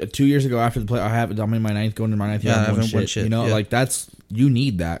 2 years ago after the play, I'm in my ninth, going to my ninth year. I haven't won shit. Like you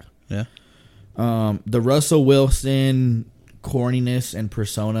need that. Yeah. The Russell Wilson corniness and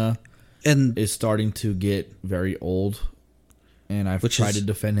persona is starting to get very old. And I've tried to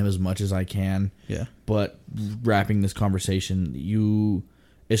defend him as much as I can. Yeah. But wrapping this conversation,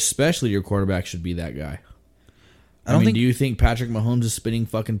 especially your quarterback, should be that guy. I mean, do you think Patrick Mahomes is spinning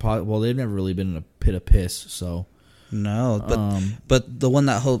fucking pot? Well, they've never really been in a pit of piss, so. No, but the one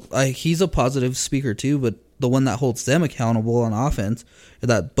that holds... he's a positive speaker, too, but the one that holds them accountable on offense,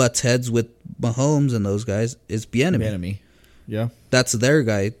 that butts heads with Mahomes and those guys, is Bieniemy. Yeah. That's their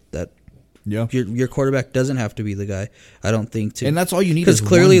guy. Yeah. Your quarterback doesn't have to be the guy, I don't think, to... And that's all you need is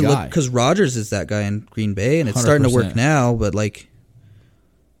clearly, one guy. Because Rodgers is that guy in Green Bay, and it's 100%. Starting to work now, but, like...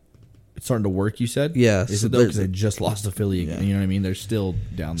 It's starting to work, you said? Yeah. Is it though? Because they just lost to Philly again. Yeah. You know what I mean? They're still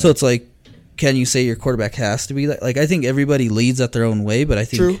down there. So it's like, can you say your quarterback has to be that? Like, I think everybody leads at their own way, but I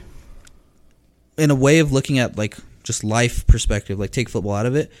think... True. In a way of looking at, like, just life perspective, like, take football out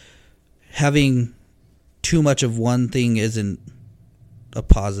of it, having too much of one thing isn't a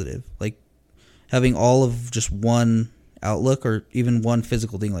positive. Like, having all of just one outlook or even one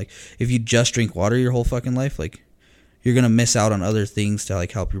physical thing. Like, if you just drink water your whole fucking life, like, you're going to miss out on other things to,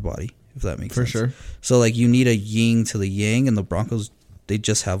 like, help your body. If that makes sense. For sure. So, like, you need a yin to the yang, and the Broncos, they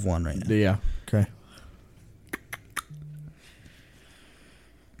just have one right now. Yeah. Okay.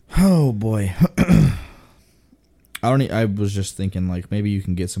 Oh, boy. I was just thinking, like, maybe you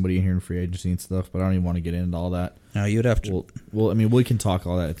can get somebody in here in free agency and stuff, but I don't even want to get into all that. No, you'd have to. Well, I mean, we can talk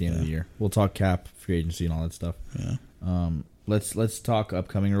all that at the end of the year. We'll talk cap, free agency, and all that stuff. Yeah. Let's talk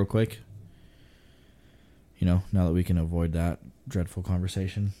upcoming real quick. Now that we can avoid that dreadful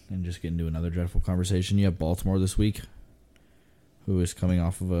conversation and just get into another dreadful conversation. You have Baltimore this week, who is coming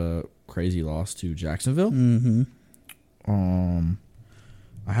off of a crazy loss to Jacksonville. Mm-hmm.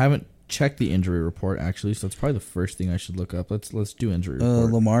 I haven't checked the injury report, actually, so that's probably the first thing I should look up. Let's do injury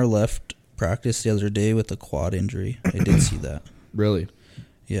report. Lamar left practice the other day with a quad injury. I did see that. Really?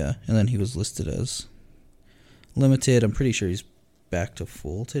 Yeah, and then he was listed as limited. I'm pretty sure he's back to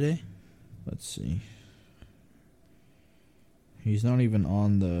full today. Let's see. He's not even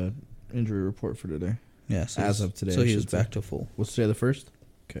on the injury report for today. Yeah, so as of today. So he was back to full. What's today, the 1st?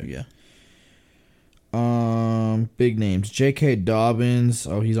 Okay. Yeah. Big names. J.K. Dobbins.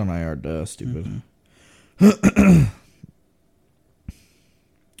 Oh, he's on IR. Duh, stupid.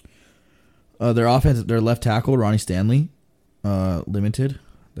 Their offense, their left tackle, Ronnie Stanley, limited.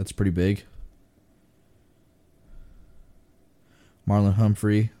 That's pretty big. Marlon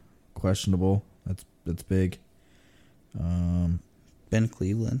Humphrey, questionable. That's big. Ben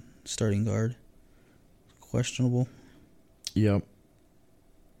Cleveland, starting guard, questionable. Yep.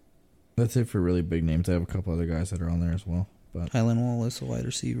 That's it for really big names. I have a couple other guys that are on there as well. But Highland Wallace, a wide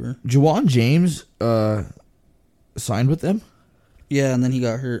receiver. Juwan James signed with them? Yeah, and then he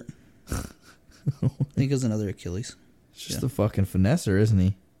got hurt. I think it was another Achilles. It's just a fucking finesser, isn't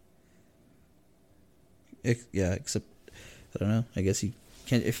he? Yeah, except, I don't know. I guess you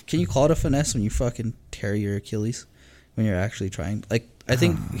can. Can you call it a finesse when you fucking tear your Achilles? When you're actually trying. Like, I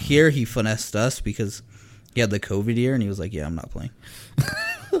think here he finessed us because he had the COVID year and he was like, yeah, I'm not playing.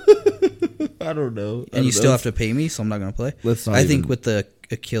 I don't know. And you still have to pay me, so I'm not going to play. I think with the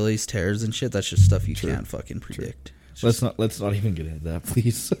Achilles tears and shit, that's just stuff you can't fucking predict. Let's not even get into that,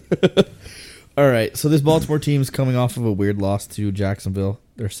 please. All right, so this Baltimore team is coming off of a weird loss to Jacksonville.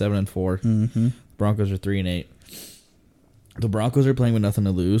 They're 7-4. Mm-hmm. Broncos are 3-8. The Broncos are playing with nothing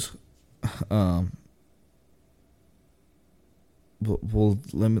to lose. I'll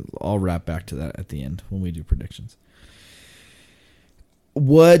wrap back to that at the end when we do predictions.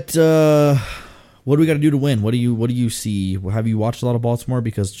 What do we got to do to win? What do you see? Have you watched a lot of Baltimore?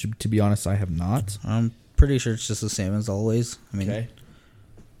 Because to be honest, I have not. I'm pretty sure it's just the same as always. I mean,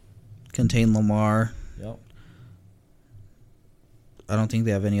 contain Lamar. Yep. I don't think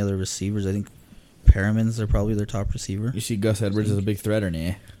they have any other receivers. I think Perriman's are probably their top receiver. You see Gus Edwards as a big threat or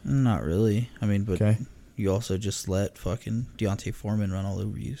nah? Not really. I mean, but you also just let fucking Deontay Foreman run all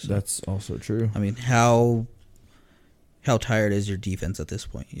over you. So. That's also true. I mean, how tired is your defense at this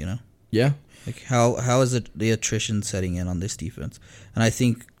point, you know? Yeah. Like, how is it the attrition setting in on this defense? And I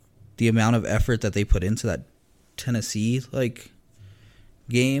think the amount of effort that they put into that Tennessee,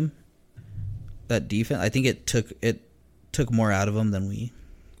 game, that defense, I think it took more out of them than we...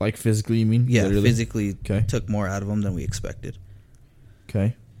 Like physically, you mean? Yeah, literally? physically took more out of them than we expected.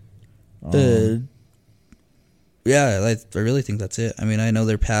 Okay. Yeah, I really think that's it. I mean, I know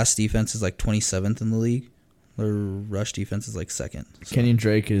their pass defense is 27th in the league. Their rush defense is 2nd. So. Kenyon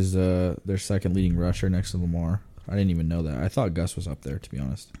Drake is their second leading rusher next to Lamar. I didn't even know that. I thought Gus was up there, to be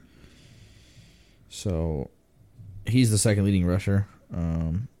honest. So, he's the second leading rusher.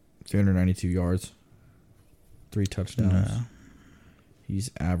 392 yards. 3 touchdowns. Nah. He's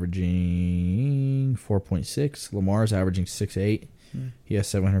averaging 4.6. Lamar's averaging 6.8. He has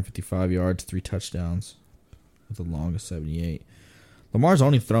 755 yards, 3 touchdowns. With the longest 78. Lamar's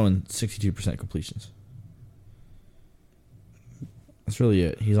only throwing 62% completions. That's really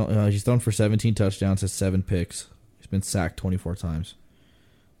it. He's thrown for 17 touchdowns, has 7 picks. He's been sacked 24 times.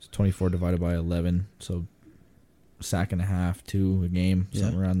 It's 24 divided by 11, so sack and a half, 2 a game,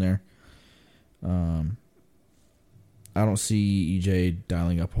 something around there. I don't see EJ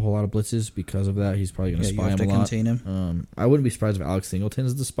dialing up a whole lot of blitzes because of that. He's probably going to spy him a lot. Contain him. I wouldn't be surprised if Alex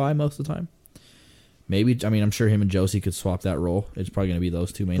Singleton's the spy most of the time. Maybe, I mean, I'm sure him and Josie could swap that role. It's probably going to be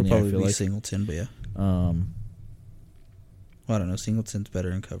those two mainly. It'll probably I feel be like Singleton, but yeah. Well, I don't know. Singleton's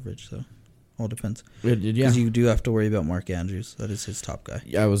better in coverage, so all depends. Because you do have to worry about Mark Andrews. That is his top guy.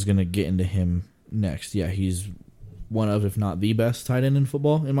 Yeah, I was going to get into him next. Yeah, he's one of, if not the best tight end in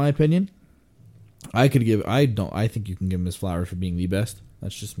football, in my opinion. I think you can give him his flowers for being the best.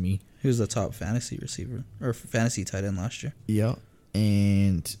 That's just me. He was the top fantasy receiver or fantasy tight end last year. Yeah,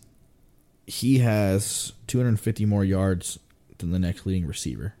 and he has 250 more yards than the next leading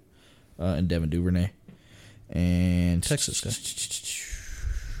receiver, in Devin Duvernay. And Texas guy.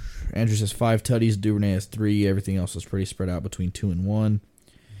 Andrews has 5 tutties. Duvernay has 3. Everything else is pretty spread out between 2 and 1.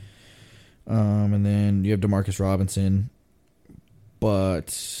 And then you have Demarcus Robinson.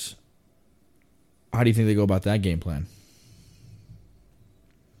 But how do you think they go about that game plan?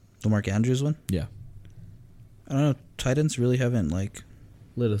 The Mark Andrews one? Yeah. I don't know. Tight ends really haven't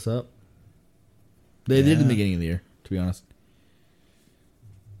lit us up. They did in the beginning of the year, to be honest.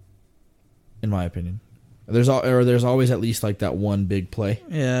 In my opinion. There's always at least that one big play.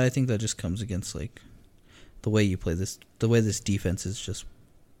 Yeah, I think that just comes against the way you play this, the way this defense is just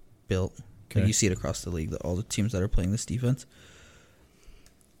built. Okay. You see it across the league, all the teams that are playing this defense.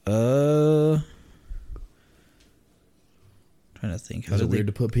 Trying to think. Is it weird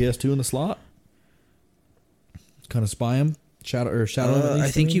to put PS2 in the slot? Kind of spy him? Shadow him? I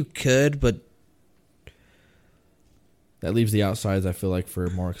think you could, but... That leaves the outsides, I feel like, for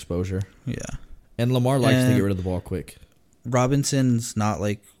more exposure. Yeah. And Lamar likes to get rid of the ball quick. Robinson's not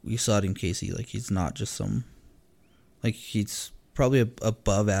like... You saw it in Casey. Like, he's not just some... Like, he's probably a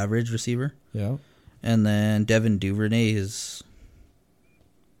above average receiver. Yeah. And then Devin Duvernay is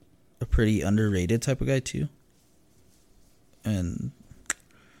a pretty underrated type of guy, too. And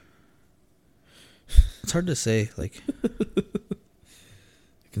it's hard to say. Like, I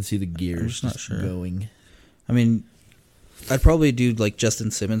can see the gears I'm just not sure. going. I mean, I'd probably do like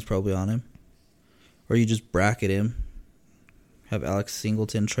Justin Simmons probably on him, or you just bracket him, have Alex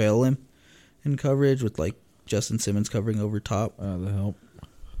Singleton trail him in coverage with like Justin Simmons covering over top. That'll help.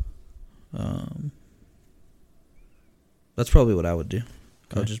 That's probably what I would do.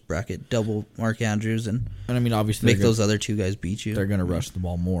 Okay. I'll just bracket double Mark Andrews and I mean, obviously, make those other two guys beat you. They're going to rush the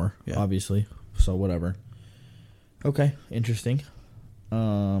ball more, obviously. So whatever. Okay, interesting.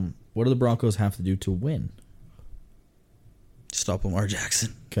 What do the Broncos have to do to win? Stop Lamar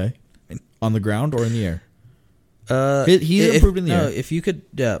Jackson. Okay. On the ground or in the air? He's improved in the air. If you could,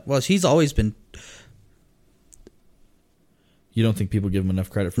 well, he's always been. You don't think people give him enough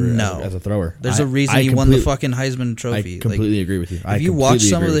credit for as a thrower? There's a reason he won the fucking Heisman Trophy. I completely agree with you. If you watch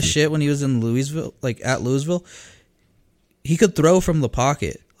some of the shit when he was in Louisville, like at Louisville, he could throw from the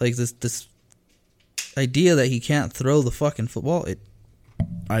pocket. Like this idea that he can't throw the fucking football, it's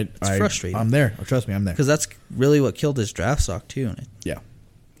frustrating. I'm there. Trust me, I'm there. Because that's really what killed his draft stock too. Yeah.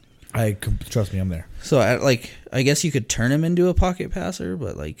 Trust me, I'm there. So I guess you could turn him into a pocket passer,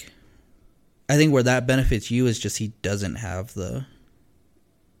 but like, I think where that benefits you is just he doesn't have the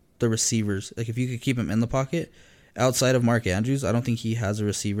receivers. Like if you could keep him in the pocket, outside of Mark Andrews, I don't think he has a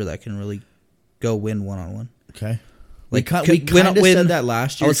receiver that can really go win one-on-one. Okay. Like we kind of said that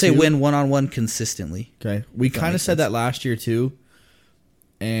last year. I would say win one-on-one consistently. Okay. We kind of said that last year too,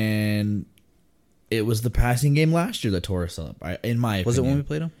 and it was the passing game last year that tore us up. In my opinion. Was it when we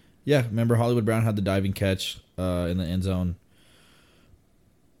played him? Yeah. Remember Hollywood Brown had the diving catch in the end zone.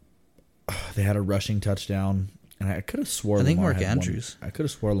 They had a rushing touchdown, and I could have swore. I think Lamar Mark Andrews. I could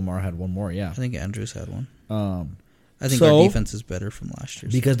have swore Lamar had one more. Yeah, I think Andrews had one. I think our defense is better from last year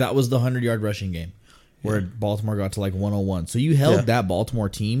because that was the 100-yard rushing game where Baltimore got to like 101. So you held that Baltimore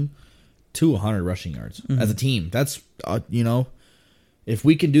team to 100 rushing yards as a team. That's if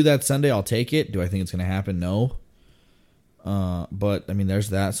we can do that Sunday, I'll take it. Do I think it's going to happen? No. But I mean, there's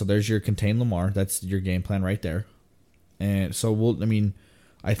that. So there's your contain Lamar. That's your game plan right there. And so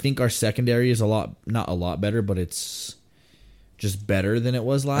I think our secondary is not a lot better, but it's just better than it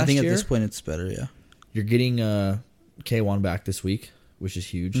was last year. I think at this point it's better, yeah. You're getting K1 back this week, which is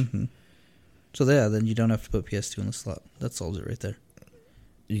huge. Mm-hmm. So then you don't have to put PS2 in the slot. That solves it right there.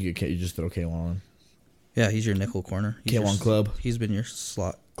 You just throw K1 on. Yeah, he's your nickel corner. K1 club. He's been your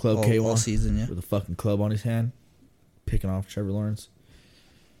slot club K1 all season, yeah. With a fucking club on his hand, picking off Trevor Lawrence.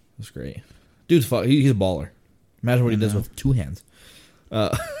 That's great. Dude's he's a baller. Imagine what he does with two hands.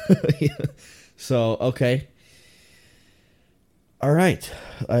 So okay, all right.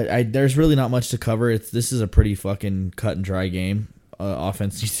 There's really not much to cover. This is a pretty fucking cut and dry game.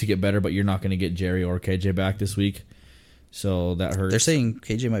 Offense needs to get better, but you're not going to get Jerry or KJ back this week, so that hurts. They're saying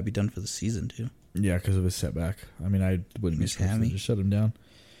KJ might be done for the season too. Yeah, because of his setback. I mean, I wouldn't be surprised to just shut him down.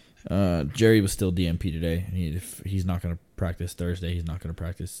 Jerry was still DMP today, and if he's not going to practice Thursday, he's not going to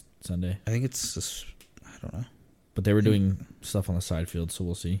practice Sunday. I think it's just, I don't know. But they were doing stuff on the side field, so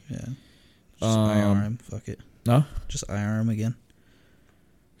we'll see. Yeah. Just IR him. Fuck it. No? Just IR him again.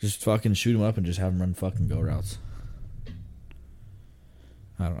 Just fucking shoot him up and just have him run fucking go routes.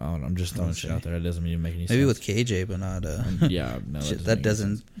 I don't know. I'm just throwing shit out there. It doesn't even make any sense. Maybe with KJ, but not... yeah, no. That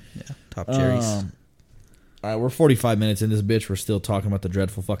doesn't... Yeah, top Jerry's. All right, we're 45 minutes in this bitch. We're still talking about the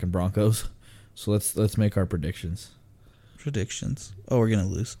dreadful fucking Broncos. So let's make our predictions. Predictions. Oh, we're going to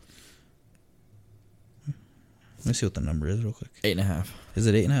lose. Let me see what the number is real quick. 8.5. Is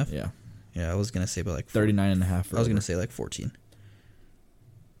it 8.5? Yeah. Yeah, I was going to say about like 39.5. I was going to say like 14.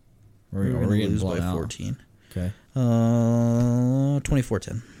 We're going to lose by 14. Okay.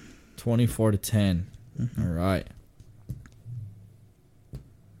 24-10. 24-10. Mm-hmm. All right.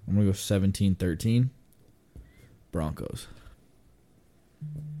 I'm going to go 17-13. Broncos.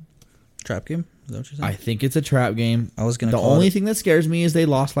 Trap game? Is that what you're saying? I think it's a trap game. I was going to The only thing that scares me is they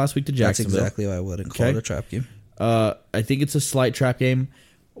lost last week to Jacksonville. That's exactly why I wouldn't call it a trap game. I think it's a slight trap game.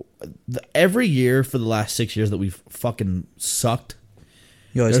 Every year for the last 6 years that we've fucking sucked,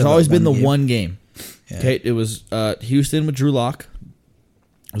 there's always been the one game. Yeah. Okay, it was Houston with Drew Lock.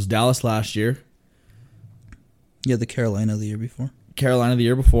 It was Dallas last year. Yeah, the Carolina the year before. Carolina the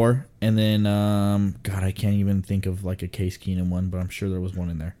year before. And then, God, I can't even think of like a Case Keenum one, but I'm sure there was one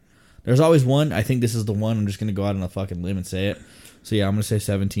in there. There's always one. I think this is the one. I'm just going to go out on a fucking limb and say it. So, yeah, I'm going to say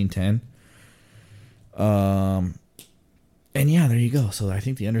 17-10. And, yeah, there you go. So, I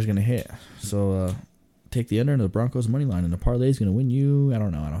think the under is going to hit. So, take the under and the Broncos money line, and the parlay is going to win you. I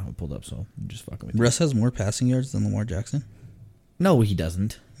don't know. I don't have it pulled up, so I'm just fucking with you. Russ has more passing yards than Lamar Jackson? No, he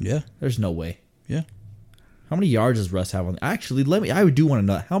doesn't. Yeah. There's no way. Yeah. How many yards does Russ have on? Actually, I do want to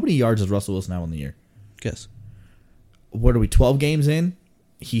know. How many yards does Russell Wilson have on the year? Guess. What are we, 12 games in?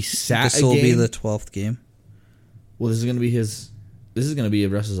 He sat This will be the 12th game. Well, this is going to be his. This is going to be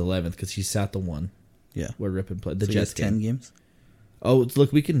Russ's 11th because he sat the one. Yeah. Where Rip and played the So Jets he has 10 game. games. Oh,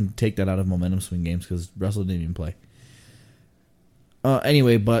 look, we can take that out of momentum swing games because Russell didn't even play.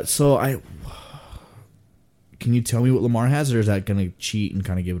 Anyway, but so can you tell me what Lamar has, or is that going to cheat and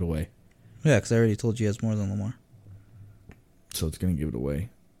kind of give it away? Yeah, because I already told you he has more than Lamar. So it's going to give it away.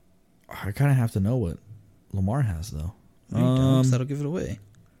 I kind of have to know what Lamar has, though. No, you don't, 'cause that'll give it away.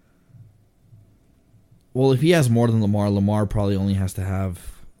 Well, if he has more than Lamar probably only has to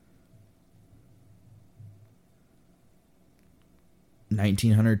have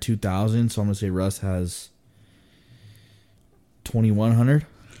 1,900, 2,000. So I'm going to say Russ has 2,100.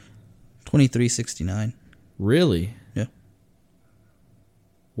 2369. Really? Yeah.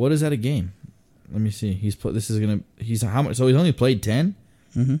 What is that a game? Let me see. He's how much? So he's only played 10.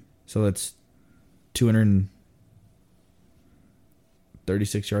 Mm-hmm. So that's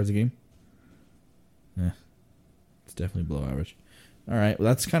 236 yards a game. Yeah, it's definitely below average. All right, well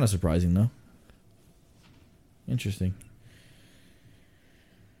that's kind of surprising though. Interesting.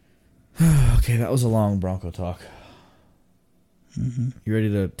 Okay, that was a long Bronco talk. Mm-hmm. You ready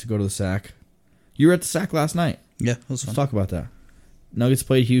to go to the sack? You were at the sack last night. Yeah, it was fun. Let's talk about that. Nuggets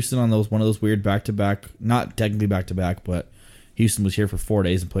played Houston on one of those weird back-to-back, not technically back-to-back, but Houston was here for 4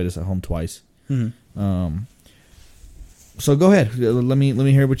 days and played us at home twice. Mm-hmm. So go ahead. Let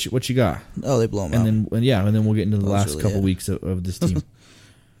me hear what you got. Oh, they blow them out. And then we'll get into the last really couple it. weeks of this team. It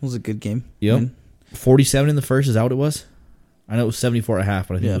was a good game. Yep. 47 in the first. Is that what it was? I know it was 74 at half,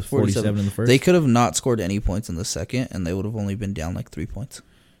 but I think it was 47 in the first. They could have not scored any points in the second, and they would have only been down like 3 points.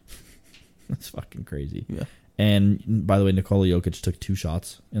 That's fucking crazy. Yeah. And by the way, Nikola Jokic took 2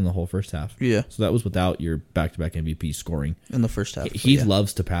 shots in the whole first half. Yeah. So that was without your back-to-back MVP scoring. In the first half. He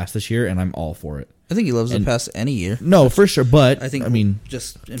loves to pass this year, and I'm all for it. I think he loves to pass any year. No, for sure. But, I mean,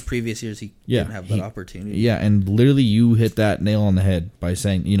 just in previous years, he didn't have that opportunity. Yeah, and literally you hit that nail on the head by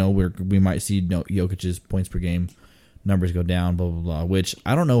saying, we might see Jokic's points per game numbers go down, blah, blah, blah, which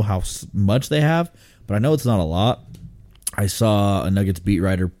I don't know how much they have, but I know it's not a lot. I saw a Nuggets beat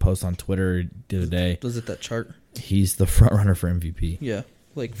writer post on Twitter the other day. Was it that chart? He's the front runner for MVP. Yeah,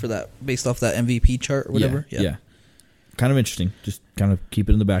 like for that, based off that MVP chart or whatever. Yeah. Kind of interesting. Just kind of keep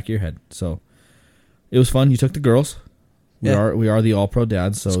it in the back of your head. So it was fun. You took the girls. We are the all-pro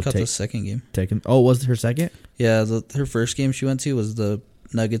dads. So the second game. Was it her second? Yeah, her first game she went to was the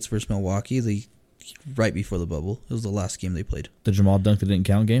Nuggets versus Milwaukee. Right before the bubble. It was the last game they played. The Jamal Dunk that didn't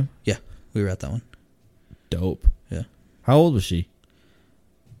count game? Yeah, we were at that one. Dope. Yeah. How old was she?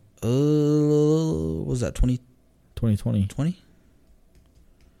 Was that 2020? 20?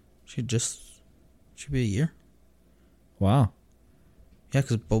 Should be a year. Wow. Yeah,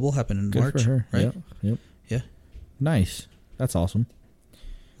 because bubble happened in Good March. for her. Right? Yep. Yeah. Nice. That's awesome.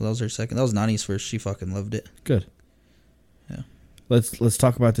 Well, that was her second. That was Nani's first. She fucking loved it. Good. Yeah. Let's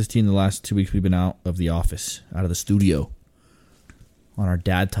talk about this team. The last 2 weeks we've been out of the office, out of the studio, on our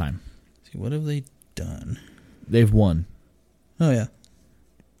dad time. See, what have they done? They've won. Oh yeah.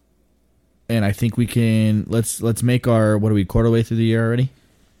 And I think we can let's make our quarter way through the year already?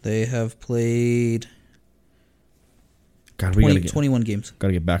 They have played 21 games. Got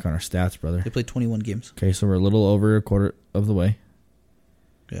to get back on our stats, brother. They played 21 games. Okay, so we're a little over a quarter of the way.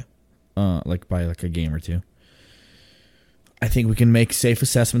 Yeah. By a game or two. I think we can make safe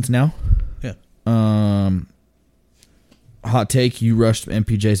assessments now. Yeah. Hot take, you rushed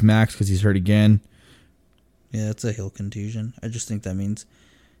MPJ's max because he's hurt again. Yeah, it's a heel contusion. I just think that means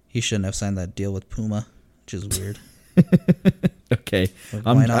he shouldn't have signed that deal with Puma, which is weird. Okay.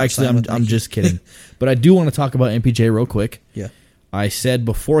 I'm just kidding. But I do want to talk about MPJ real quick. Yeah. I said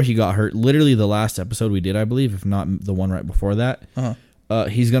before he got hurt, literally the last episode we did, I believe, if not the one right before that,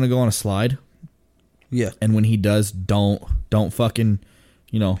 he's going to go on a slide. Yeah. And when he does, don't fucking,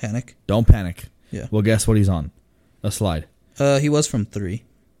 panic. Don't panic. Yeah. Well, guess what he's on? A slide. He was from 3.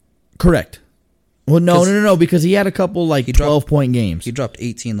 Correct. Well, no, because he had a couple 12-point games. He dropped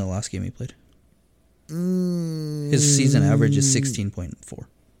 18 the last game he played. His season average is 16.4.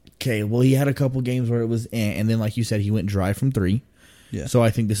 Okay, well, he had a couple games where it was, and then like you said, he went dry from 3. Yeah. So I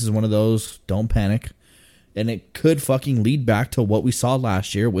think this is one of those. Don't panic, and it could fucking lead back to what we saw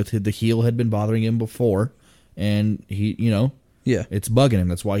last year with the heel had been bothering him before, and he, yeah, it's bugging him.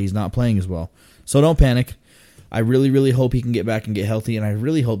 That's why he's not playing as well. So don't panic. I really, really hope he can get back and get healthy, and I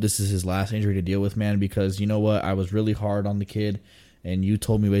really hope this is his last injury to deal with, man, because you know what? I was really hard on the kid, and you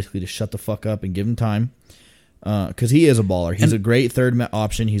told me basically to shut the fuck up and give him time, because he is a baller. He's a great third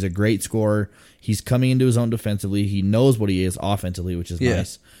option. He's a great scorer. He's coming into his own defensively. He knows what he is offensively, which is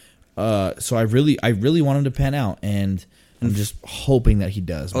nice. So I really want him to pan out, and I'm just hoping that he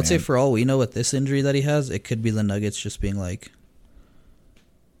does. I'd say for all we know with this injury that he has, it could be the Nuggets just being like,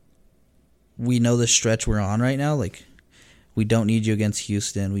 we know the stretch we're on right now. Like, we don't need you against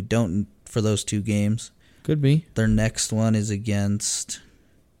Houston. We don't for those 2 games. Could be. Their next one is against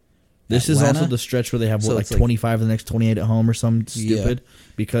This Atlanta. is also the stretch where they have, So like it's like 25 of the next 28 at home or something stupid.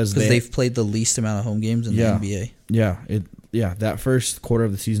 Because they've played the least amount of home games in the NBA. Yeah, that first quarter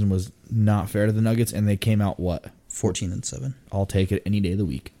of the season was not fair to the Nuggets, and they came out, 14-7. I'll take it any day of the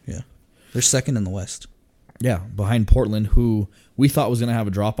week. Yeah. They're second in the West. Yeah, behind Portland, who we thought was going to have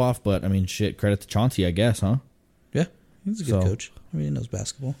a drop-off, but, I mean, shit, credit to Chauncey, I guess, huh? Yeah, he's a good coach. I mean, he knows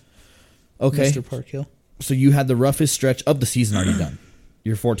basketball. Okay. Mr. Parkhill. So you had the roughest stretch of the season already done.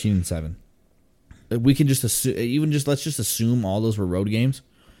 You're 14-7. We can just assume, let's just assume all those were road games.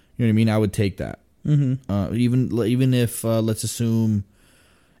 You know what I mean? I would take that. Mm-hmm. Even if let's assume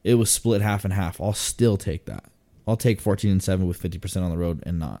it was split half and half, I'll still take that. I'll take 14-7 with 50% on the road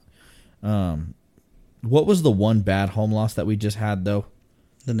and not. What was the one bad home loss that we just had though?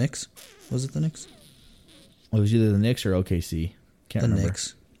 The Knicks. Was it the Knicks? It was either the Knicks or OKC. Can't remember.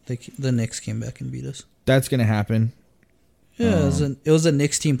 Knicks. The Knicks came back and beat us. That's gonna happen. Yeah, it was a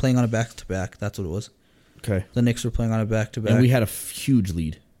Knicks team playing on a back-to-back. That's what it was. Okay. The Knicks were playing on a back-to-back. And we had a huge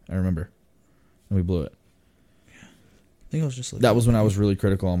lead, I remember. And we blew it. I think it was just like that was when I was really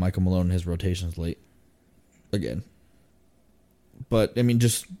critical on Michael Malone and his rotations late. Again. But, I mean,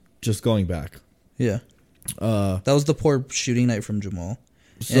 just going back. Yeah. That was the poor shooting night from Jamal.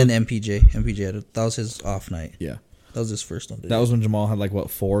 And MPJ. That was his off night. Yeah. That was his first one. That was when Jamal had,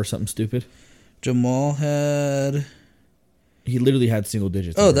 4 or something stupid? Jamal had... He literally had single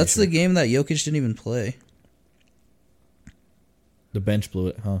digits. Oh, that's the game that Jokic didn't even play. The bench blew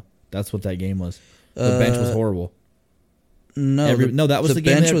it, huh? That's what that game was. The bench was horrible. No, that was the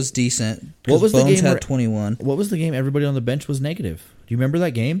game. The bench was decent. What was Bones the game? Had 21. What was the game? Everybody on the bench was negative. Do you remember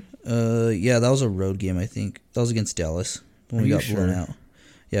that game? Yeah, that was a road game. I think that was against Dallas when we got blown out.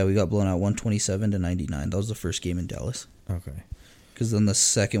 Yeah, we got blown out 127-99. That was the first game in Dallas. Okay. Because then the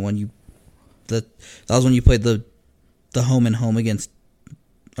second one, that was when you played the home and home against,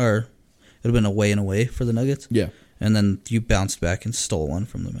 or it would have been away and away for the Nuggets. Yeah. And then you bounced back and stole one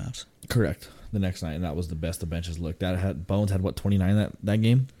from the Mavs. Correct. The next night, and that was the best the benches looked. Bones had 29 that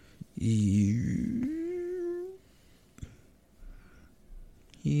game? He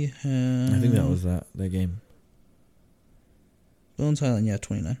had... I think that was that game. Bones Highland,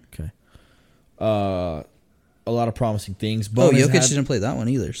 29. Okay. A lot of promising things. Jokic didn't play that one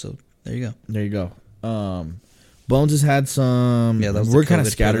either, so there you go. There you go. Bones has had some... Yeah, we're kind of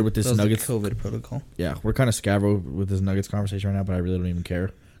scattered with this Nuggets... COVID protocol. Yeah, we're kind of scattered with this Nuggets conversation right now, but I really don't even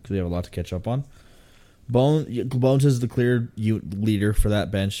care because we have a lot to catch up on. Bones is the clear leader for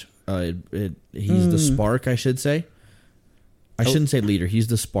that bench. He's the spark, I should say. I shouldn't say leader. He's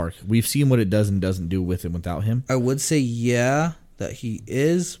the spark. We've seen what it does and doesn't do with him without him. I would say, that he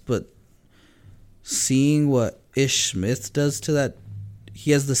is, but seeing what Ish Smith does to that, he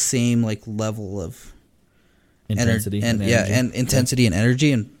has the same level of intensity and intensity and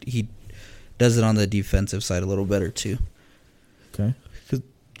energy, and he does it on the defensive side a little better too. Okay. Because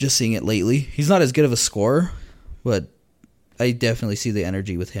just seeing it lately, he's not as good of a scorer, but I definitely see the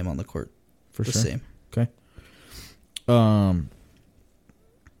energy with him on the court. For the sure. Same. Okay.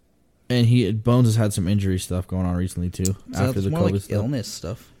 And Bones has had some injury stuff going on recently too. So after the more COVID stuff. illness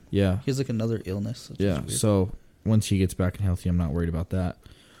stuff. Yeah. He has another illness. Yeah. So once he gets back and healthy, I'm not worried about that.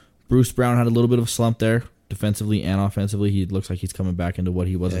 Bruce Brown had a little bit of a slump there, defensively and offensively. He looks like he's coming back into what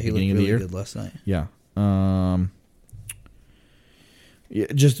he was at the beginning of the year. He looked really good last Yeah.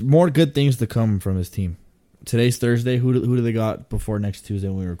 night. Just more good things to come from his team. Today's Thursday. Who do they got before next Tuesday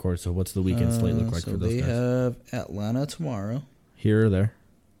when we record? So what's the weekend slate look like for those guys? They have Atlanta tomorrow. Here or there?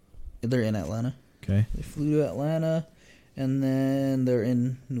 They're in Atlanta. Okay. They flew to Atlanta, and then they're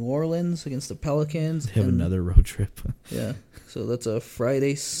in New Orleans against the Pelicans. They have another road trip. Yeah. So that's a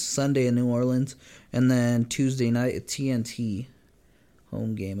Friday, Sunday in New Orleans, and then Tuesday night at TNT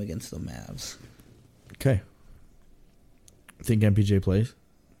home game against the Mavs. Okay. Think MPJ plays?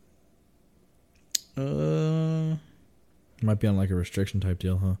 Might be on like a restriction type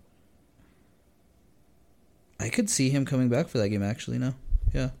deal, huh? I could see him coming back for that game, actually, now.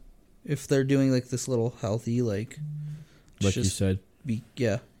 Yeah. If they're doing like this little healthy, like you said.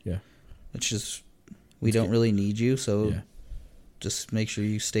 Yeah. It's just, we don't really need you, so just make sure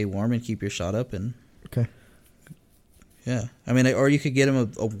you stay warm and keep your shot up. And okay. Yeah. I mean, or you could get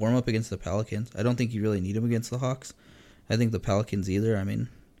him a warm-up against the Pelicans. I don't think you really need him against the Hawks. I think the Pelicans either. I mean,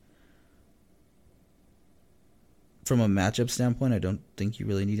 from a matchup standpoint, I don't think you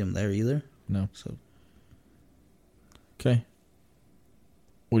really need him there either. No. So. Okay.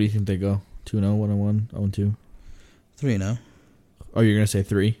 What do you think they go? 2-0, 1-1, 0-2? 3-0. Oh, you're going to say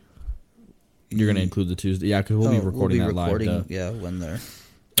 3? You're going to include the Tuesday? Yeah, because we'll be recording that live. Yeah, when they're...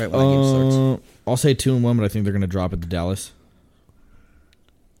 Right when the game starts. I'll say 2-1, but I think they're going to drop it to Dallas.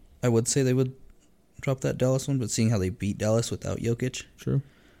 I would say they would drop that Dallas one, but seeing how they beat Dallas without Jokic. True.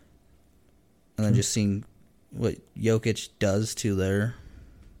 And then just seeing what Jokic does to their...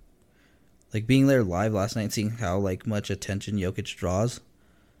 Like, being there live last night and seeing how, like, much attention Jokic draws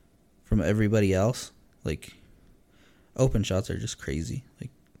from everybody else. Like, open shots are just crazy. Like,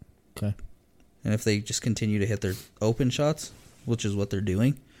 okay. And if they just continue to hit their open shots, which is what they're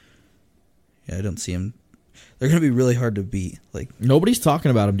doing, I don't see them. They're going to be really hard to beat. Like, nobody's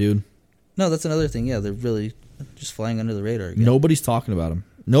talking about them, dude. No, that's another thing. Yeah, they're really just flying under the radar again. Nobody's talking about them.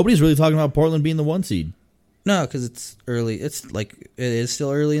 Nobody's really talking about Portland being the 1 seed. No, because it's early. It's like, it is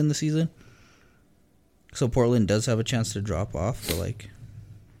still early in the season. So Portland does have a chance to drop off, but like...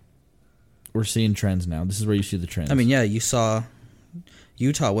 We're seeing trends now. This is where you see the trends. I mean, yeah, you saw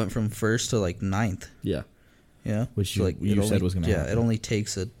Utah went from 1st to like 9th. Yeah. Yeah. Which you said was going to happen. Yeah, it only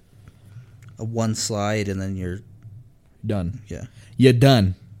takes a one slide and then you're... Done. Yeah. You're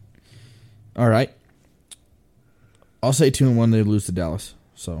done. All right. I'll say 2-1, they lose to Dallas.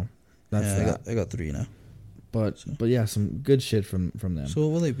 So, that's that. I got 3 now. But yeah, some good shit from them. So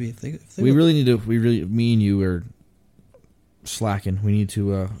what will they be? If they me and you are slacking. We need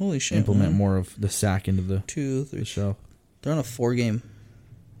to holy shit, implement more of the sack into the 2, 3 the show. They're on a 4-game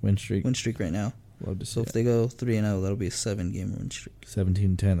win streak right now. Love to see so if they go 3-0, that'll be a 7-game win streak.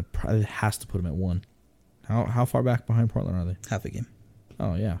 17-10. Probably has to put them at 1. How far back behind Portland are they? Half a game.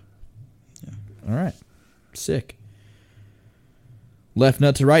 Oh yeah. All right. Sick. Left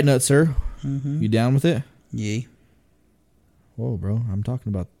nut to right nut, sir. Mm-hmm. You down with it? Yay. Whoa, bro. I'm talking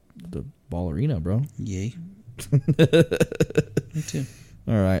about the ballerina, bro. Yay. Me too.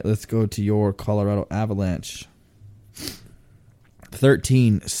 All right, let's go to your Colorado Avalanche.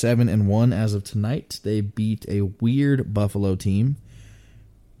 13-7-1 as of tonight. They beat a weird Buffalo team.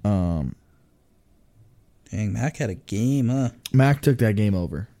 Dang, Mac had a game, huh? Mac took that game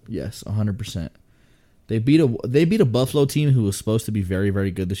over. Yes, 100%. They beat a Buffalo team who was supposed to be very,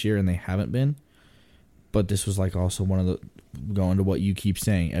 very good this year, and they haven't been. But this was like also one of the, going to what you keep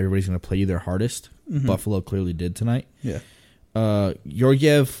saying, everybody's going to play you their hardest. Mm-hmm. Buffalo clearly did tonight. Yeah.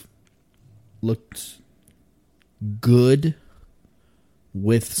 Georgiev looked good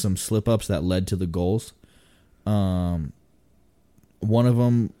with some slip-ups that led to the goals. One of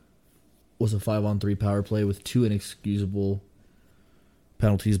them was a 5-on-3 power play with 2 inexcusable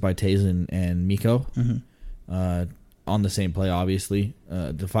penalties by Taze and Mikko. Mm-hmm. On the same play, obviously.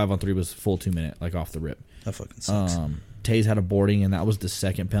 The 5-on-3 was full 2 minute, like off the rip. That fucking sucks. Taze had a boarding, and that was the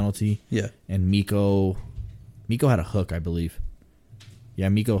second penalty. Yeah. And Mikko had a hook, I believe. Yeah,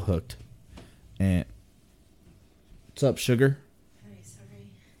 Mikko hooked. And what's up, sugar? Hi,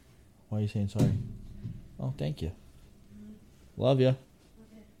 sorry. Why are you saying sorry? Oh, thank you. Love you. Okay.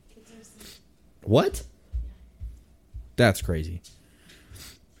 Kids are asleep. What? Yeah. That's crazy.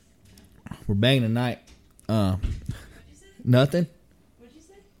 We're banging tonight. What'd you say? Nothing. What'd you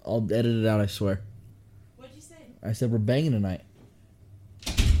say? I'll edit it out, I swear. What'd you say? I said we're banging tonight.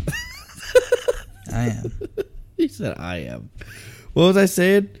 I am. He said I am. What was I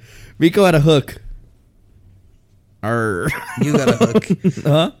saying? Rico had a hook. Arr. You got a hook.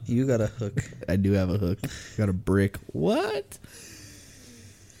 Huh? You got a hook. I do have a hook. Got a brick. What?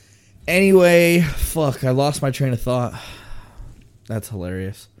 Anyway, fuck, I lost my train of thought. That's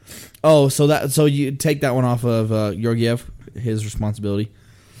hilarious. Oh, so you take that one off of Georgiev, his responsibility.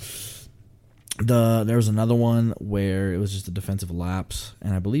 There was another one where it was just a defensive lapse,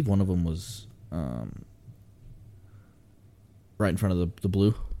 and I believe one of them was right in front of the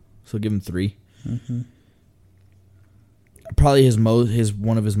blue. So give him 3. Mm-hmm. Probably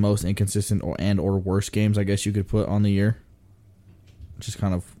one of his most inconsistent or worst games, I guess you could put on the year. Just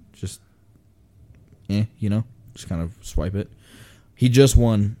kind of just kind of swipe it. He just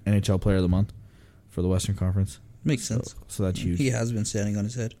won NHL Player of the Month for the Western Conference. Makes sense. So that's huge. He has been standing on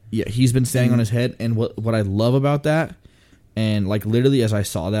his head. Yeah, he's been standing on his head, and what I love about that, and like literally as I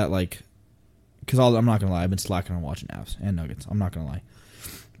saw that, like, because I'm not gonna lie, I've been slacking on watching Avs and Nuggets. I'm not gonna lie,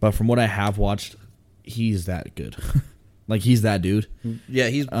 but from what I have watched, he's that good. Like he's that dude. Yeah,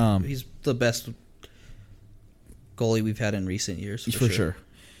 he's the best goalie we've had in recent years for sure.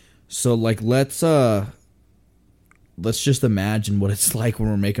 So like let's just imagine what it's like when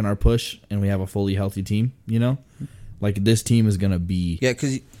we're making our push and we have a fully healthy team. You know, like this team is gonna be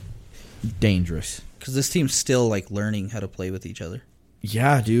dangerous. Because this team's still like learning how to play with each other.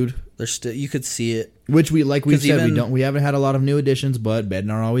 Yeah, dude. They're still, you could see it. Which we said we haven't had a lot of new additions, but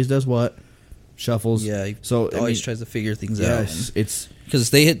Bednar always does what? Shuffles. Yeah, he so always tries to figure things out. Yes, it's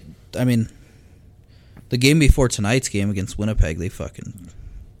because they hit. I mean, the game before tonight's game against Winnipeg,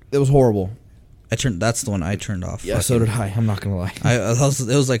 it was horrible. That's the one I turned off. Yeah, so did I. I'm not gonna lie.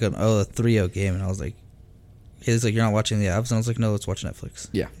 It was like a 3-0 game, and I was like, he's like, "You're not watching the Avs," and I was like, "No, let's watch Netflix."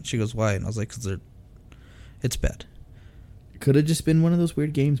 Yeah. She goes, "Why?" And I was like, "Because it's bad." Could have just been one of those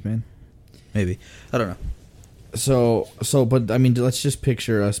weird games, man. Maybe. I don't know. But I mean, let's just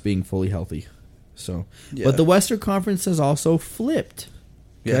picture us being fully healthy. So, yeah. But the Western Conference has also flipped.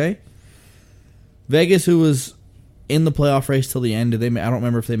 Okay, Yeah. Vegas, who was in the playoff race till the end, I don't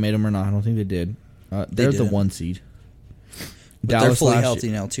remember if they made them or not. I don't think they did. They're the 1 seed. But Dallas they're fully healthy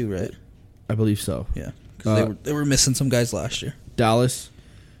now too, right? I believe so. Yeah, because they were missing some guys last year. Dallas,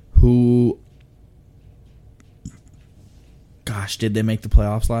 who, gosh, did they make the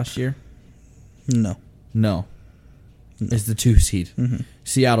playoffs last year? No. Is the 2 seed. Mm-hmm.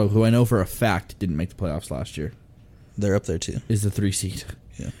 Seattle, who I know for a fact didn't make the playoffs last year, They're up there too. is the 3 seed.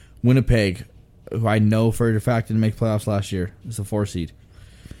 Yeah. Winnipeg, who I know for a fact didn't make the playoffs last year, is the 4 seed.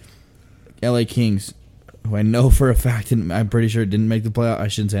 LA Kings, who I know for a fact I'm pretty sure didn't make the playoffs. I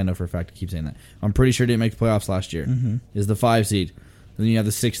shouldn't say I know for a fact. I keep saying that. I'm pretty sure didn't make the playoffs last year. Mm-hmm. Is the 5 seed. Then you have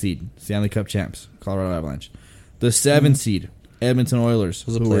the 6 seed, Stanley Cup champs, Colorado Avalanche. The 7 seed, Edmonton Oilers,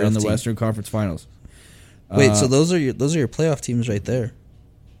 Was a who were in the playoff team. Western Conference Finals. Wait, so those are your playoff teams right there.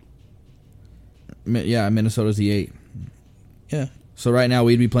 Yeah, Minnesota's the 8. Yeah, So right now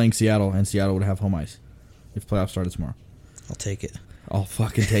we'd be playing Seattle, and Seattle would have home ice if playoffs started tomorrow. I'll take it. I'll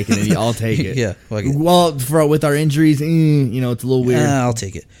fucking take it. I'll take it. Yeah. Well, with our injuries, it's a little weird. I'll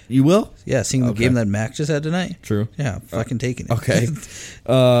take it. You will? Yeah, seeing the game that Mac just had tonight. True. Yeah, I'm fucking taking it. Okay.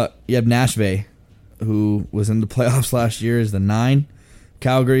 You have Nashville, who was in the playoffs last year, is the 9.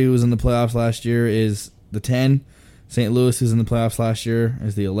 Calgary, who was in the playoffs last year, is the 10. St. Louis, who's in the playoffs last year,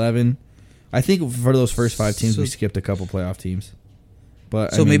 is the 11. I think for those first 5 teams, we skipped a couple playoff teams.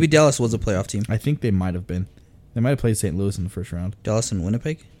 But maybe Dallas was a playoff team. I think they might have been. They might have played St. Louis in the first round. Dallas and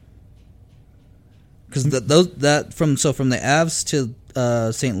Winnipeg. Because from the Avs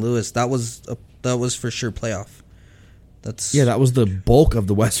to St. Louis, that was for sure playoff. That was the bulk of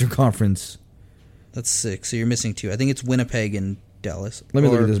the Western Conference. That's 6. So you're missing 2. I think it's Winnipeg and Dallas. Let me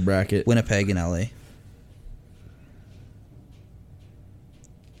look at this bracket. Winnipeg and LA.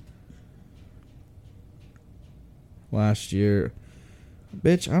 Last year.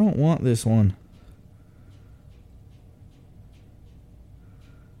 Bitch, I don't want this one.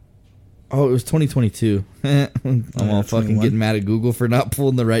 Oh, it was 2022. I'm all fucking 21. getting mad at Google for not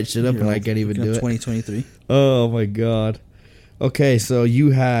pulling the right shit up, and I can't even do it. 2023. Oh, my God. Okay, so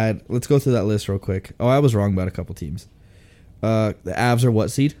you had... Let's go through that list real quick. Oh, I was wrong about a couple teams. The Avs are what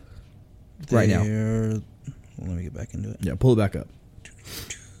seed? Right now. Well, let me get back into it. Yeah, pull it back up.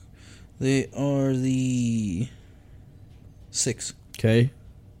 They are the 6. Okay.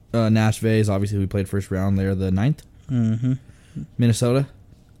 Nashville is obviously we played first round. They're the 9th. Mm-hmm. Minnesota.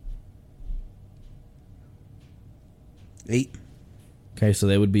 8. Okay, so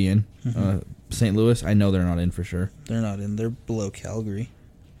they would be in. Mm-hmm. St. Louis, I know they're not in for sure. They're not in. They're below Calgary.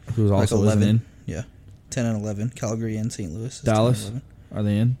 Who's also 11. isn't in. Yeah. 10 and 11. Calgary and St. Louis. Is Dallas, 10 and 11. are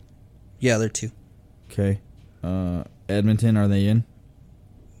they in? Yeah, they're 2. Okay. Edmonton, are they in?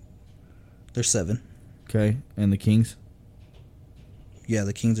 They're 7. Okay. And the Kings? Yeah,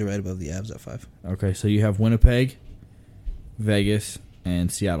 the Kings are right above the Avs at 5. Okay, so you have Winnipeg, Vegas,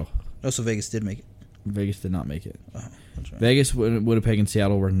 and Seattle. Oh, so Vegas did make it. Vegas did not make it. Oh, that's right. Vegas, Winnipeg, and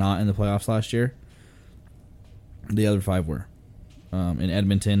Seattle were not in the playoffs last year. The other 5 were. In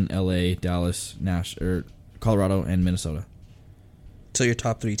Edmonton, LA, Dallas, Colorado, and Minnesota. So your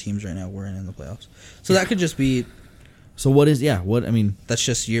top 3 teams right now weren't in the playoffs. So that could just be... So what is... Yeah, what... I mean... That's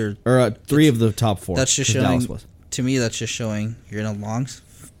just your... Or 3 of the top 4. That's just 'cause showing... Dallas was. To me, that's just showing you're in a long...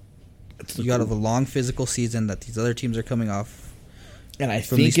 You got a long physical season that these other teams are coming off And I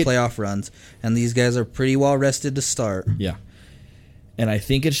from think these playoff runs. And these guys are pretty well rested to start. Yeah. And I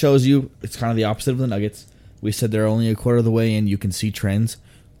think it shows you... It's kind of the opposite of the Nuggets. We said they're only a quarter of the way in. You can see trends.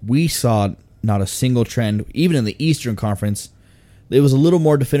 We saw not a single trend, even in the Eastern Conference. It was a little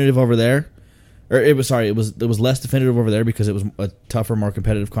more definitive over there. Or it was less definitive over there because it was a tougher, more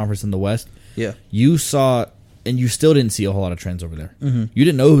competitive conference than the West. Yeah. You saw, and you still didn't see a whole lot of trends over there. Mm-hmm. You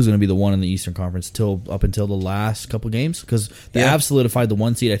didn't know who was going to be the one in the Eastern Conference up until the last couple games because the Avs solidified the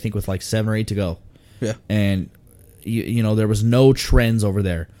 1 seed, I think, with like 7 or 8 to go. Yeah. And, you know, there was no trends over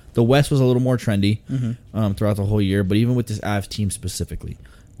there. The West was a little more trendy throughout the whole year, but even with this Avs team specifically,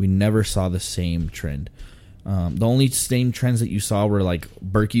 we never saw the same trend. The only same trends that you saw were like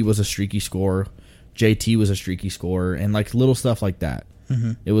Berkey was a streaky scorer, JT was a streaky scorer, and like little stuff like that.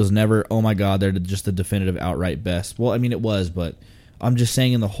 Mm-hmm. It was never, oh my God, they're just the definitive outright best. Well, I mean, it was, but I'm just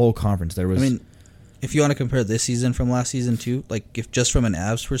saying in the whole conference there was. I mean, if you want to compare this season from last season too, like if just from an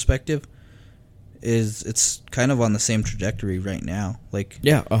Avs perspective, it's kind of on the same trajectory right now. Like,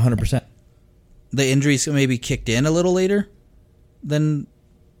 yeah, 100%. The injuries maybe kicked in a little later than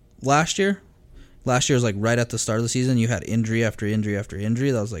last year. Last year was like right at the start of the season. You had injury after injury after injury.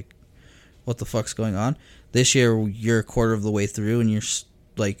 That was like, what the fuck's going on? This year, you're a quarter of the way through, and you're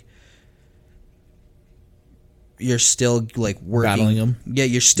still like working. Battling them. Yeah,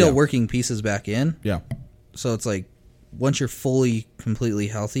 you're still working pieces back in. Yeah. So it's like, once you're fully, completely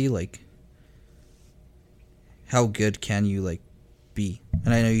healthy, like, how good can you like be?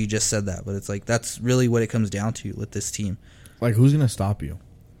 And I know you just said that, but it's like that's really what it comes down to with this team. Like, who's gonna stop you?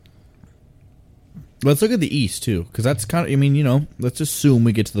 Let's look at the East too, because that's kind of. I mean, you know, let's assume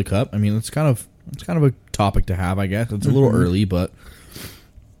we get to the Cup. I mean, it's kind of a topic to have, I guess. It's a little early, but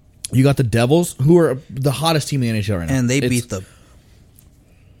you got the Devils, who are the hottest team in the NHL right now, and they beat the.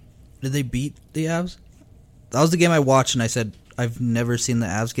 Did they beat the Avs? That was the game I watched, and I said I've never seen the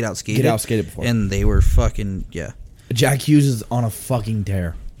Avs get outskated before, and they were fucking Jack Hughes is on a fucking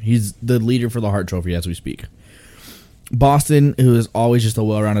tear. He's the leader for the Hart Trophy as we speak. Boston, who is always just a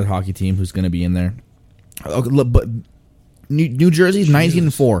well-rounded hockey team, who's going to be in there. But New Jersey's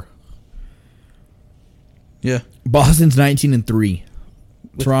 19-4. Yeah. Boston's 19-3.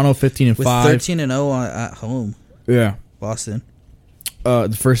 Toronto 15-5. With 13-0 at home. Yeah. Boston.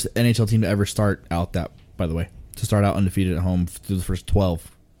 The first NHL team to ever start out that, by the way, to start out undefeated at home through the first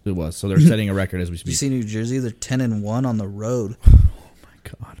 12. It was. So they're setting a record as we speak. You see New Jersey? They're 10-1 on the road. Oh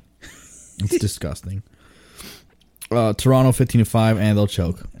my God. It's disgusting. Toronto 15-5, and they'll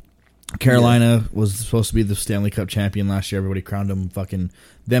choke. Carolina was supposed to be the Stanley Cup champion last year. Everybody crowned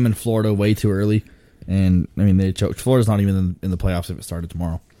them in Florida way too early. And, I mean, they choked. Florida's not even in the playoffs if it started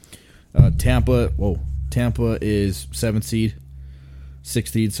tomorrow. Tampa is 7th seed. 6th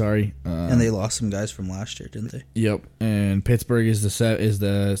seed, sorry. And they lost some guys from last year, didn't they? Yep. And Pittsburgh is the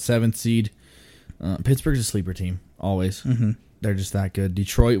 7th seed. Pittsburgh's a sleeper team, always. Mm-hmm. They're just that good.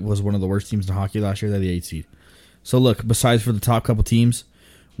 Detroit was one of the worst teams in hockey last year. They're the 8th seed. So, look, besides for the top couple teams,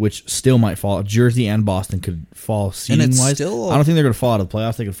 which still might fall, Jersey and Boston could fall seeding-wise. I don't think they're going to fall out of the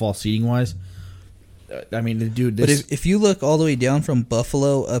playoffs. They could fall seeding-wise. I mean, dude, this... But if you look all the way down from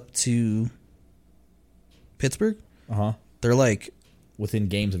Buffalo up to Pittsburgh, they're like... within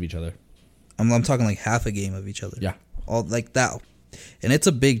games of each other. I'm talking like half a game of each other. Yeah. All like that. And it's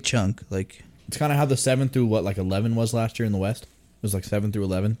a big chunk. Like, it's kind of how the 7 through, 11 was last year in the West? It was like 7 through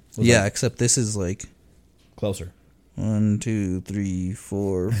 11? Yeah, except this is like... closer. 1, 2, 3,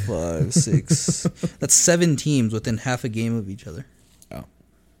 4, 5, 6. That's 7 teams within half a game of each other. Oh.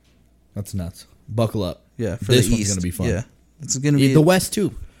 That's nuts. Buckle up. Yeah, for this the one's East. going to be fun. Yeah. It's going to be... the West,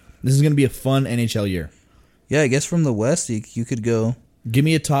 too. This is going to be a fun NHL year. Yeah, I guess from the West, you could go... Give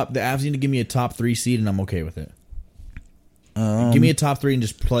me the Avs need to give me a top 3 seed, and I'm okay with it. Give me a top 3 and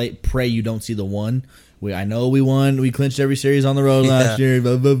just pray you don't see the 1. I know we won. We clinched every series on the road last year.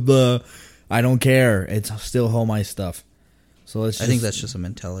 Blah, blah, blah. I don't care. It's still home ice stuff. So I think that's just a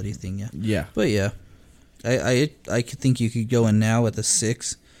mentality thing, yeah. Yeah. But yeah, I could think you could go in now with a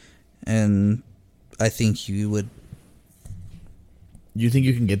 6, and I think you would. You think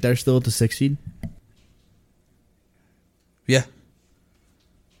you can get there still at the 6 seed? Yeah.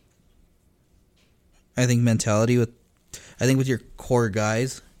 I think with your core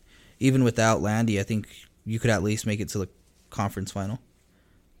guys, even without Landy, I think you could at least make it to the conference final.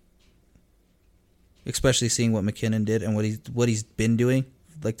 Especially seeing what McKinnon did and what he's been doing,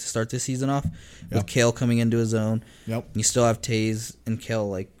 like to start this season off, with Kale coming into his own. Yep. You still have Taze and Kale,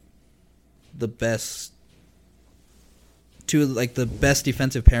 like the best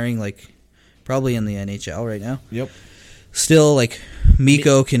defensive pairing, like probably in the NHL right now. Yep. Still, like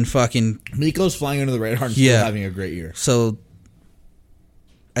Mikko can fucking... Mikko's flying under the radar and still having a great year. So,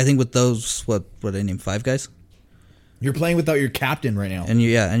 I think with those, what I named 5 guys? You're playing without your captain right now. And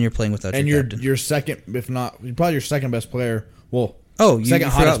you're playing without your captain. Your second, if not, probably your second best player. Well, you second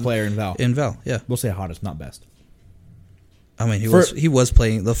forgot hottest player in Val. Yeah. We'll say hottest, not best. I mean, he was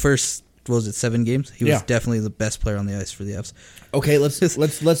playing the first, what was it, 7 games? He was definitely the best player on the ice for the Avs. Okay, let's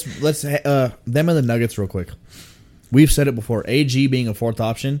them and the Nuggets real quick. We've said it before. AG being a fourth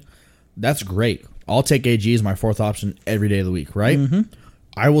option, that's great. I'll take AG as my fourth option every day of the week, right? Mm-hmm.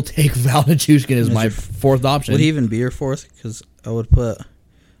 I will take Val Nichushkin as my fourth option. Would he even be your fourth? Because I would put...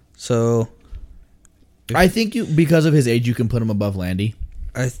 So... I think because of his age, you can put him above Landy.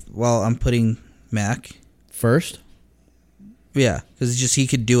 I'm putting Mac first. Yeah, because he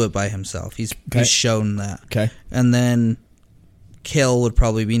could do it by himself. He's shown that. Okay. And then Kale would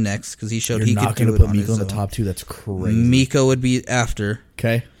probably be next because he showed he could do it on his own. You're not going to put Mikko in the top 2. That's crazy. Mikko would be after.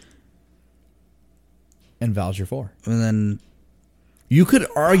 Okay. And Val's your 4. And then... You could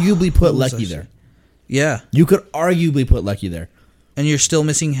arguably put Lecky there. Yeah. You could arguably put Lecky there. And you're still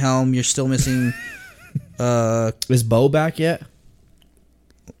missing Helm. You're still missing... Is Bo back yet?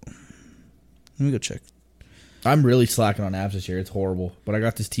 Let me go check. I'm really slacking on Avs this year. It's horrible. But I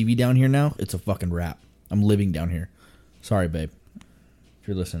got this TV down here now. It's a fucking wrap. I'm living down here. Sorry, babe. If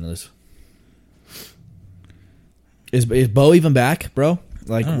you're listening to this. Is Bo even back, bro?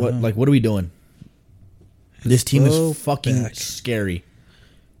 Like what? Like what are we doing? This team is fucking scary.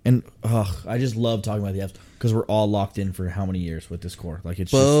 And I just love talking about the Avs because we're all locked in for how many years with this core? Like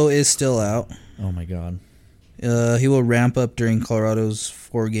it's Bo is still out. Oh my god. He will ramp up during Colorado's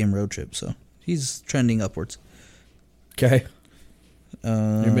 4-game road trip, so he's trending upwards. Okay.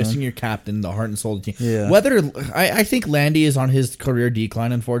 You're missing your captain, the heart and soul of the team. Yeah. Whether I think Landy is on his career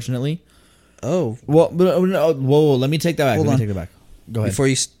decline, unfortunately. Oh. Well, whoa, let me take that back. Take that back. Go ahead. Before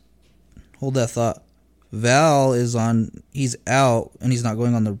you hold that thought, Val he's out, and he's not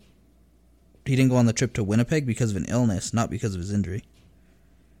going on he didn't go on the trip to Winnipeg because of an illness, not because of his injury.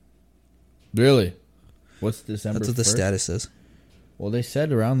 Really? What's December? That's what the status says. Well, they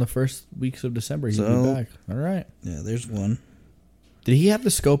said around the first weeks of December he'll be back. All right. Yeah, there's one. Did he have the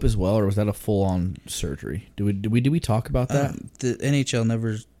scope as well, or was that a full-on surgery? Did we talk about that? The NHL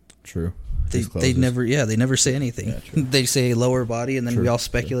never. True. They never say anything. Yeah, true. They say lower body, and then we all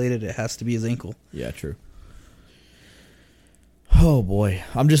speculated it has to be his ankle. Yeah, true. Oh boy,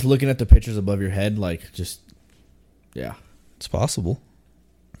 I'm just looking at the pictures above your head, yeah, it's possible.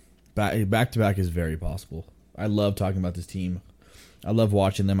 Back to back is very possible. I love talking about this team. I love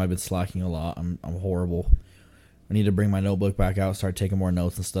watching them. I've been slacking a lot. I'm horrible. I need to bring my notebook back out, start taking more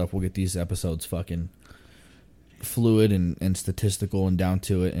notes and stuff. We'll get these episodes fucking fluid and statistical and down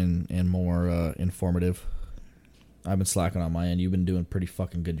to it and more informative. I've been slacking on my end. You've been doing pretty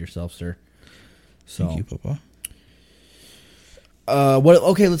fucking good yourself, sir. So, thank you, Papa.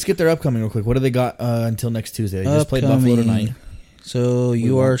 Okay, let's get their upcoming real quick. What do they got until next Tuesday? They just played Buffalo tonight. So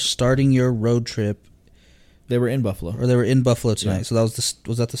you are starting your road trip. They were in Buffalo. Or they were in Buffalo tonight. Yeah. So that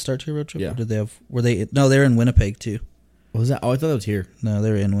was that the start to your road trip? Yeah. Or they're in Winnipeg too. What was that? Oh, I thought that was here. No,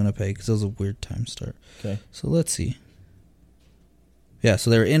 they were in Winnipeg because it was a weird time start. Okay. So let's see. Yeah, so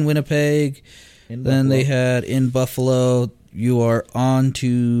they were in Winnipeg. Then they had in Buffalo. You are on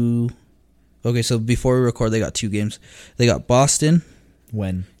to... Okay, so before we record, they got 2 games. They got Boston.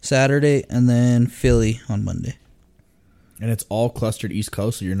 When? Saturday, and then Philly on Monday. And it's all clustered East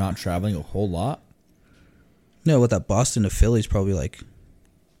Coast, so you're not traveling a whole lot? No, with that Boston to Philly is probably like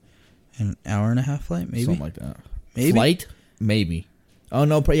an hour and a half flight, maybe? Something like that. Maybe? Flight? Maybe. Oh,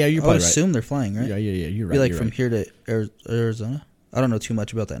 no, yeah, you're probably right. I assume they're flying, right? Yeah, you're right. Be from here to Arizona? I don't know too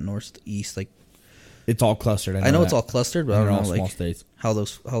much about that northeast. Like, it's all clustered. I know it's all clustered, but I don't know small states. how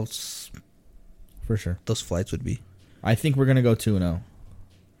for sure those flights would be. I think we're gonna go 2-0.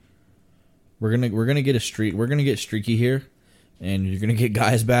 We're gonna get a streak. We're gonna get streaky here, and you're gonna get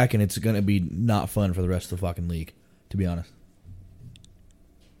guys back, and it's gonna be not fun for the rest of the fucking league. To be honest,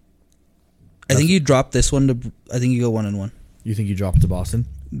 I think you drop this one to. I think you go 1-1. You think you drop it to Boston?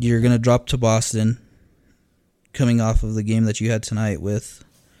 You're gonna drop to Boston, coming off of the game that you had tonight with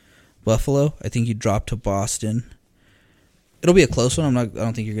Buffalo. I think you drop to Boston. It'll be a close one. I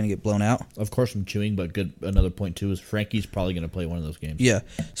don't think you're going to get blown out. Of course, I'm chewing, but good. Another point too is Frankie's probably going to play one of those games. Yeah.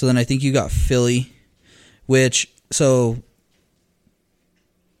 So then I think you got Philly, which Gorgiev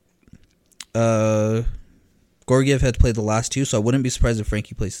had played the last 2, so I wouldn't be surprised if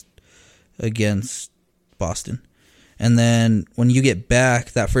Frankie plays against Boston. And then when you get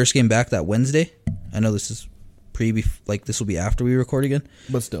back, that first game back that Wednesday, I know this is this will be after we record again,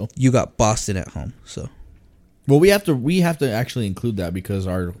 but still, you got Boston at home. So. Well, we have to actually include that because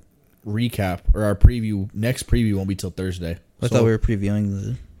our recap or our next preview won't be till Thursday. I thought we were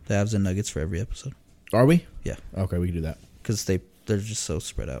previewing the Avs and Nuggets for every episode. Are we? Yeah. Okay, we can do that. Because they're just so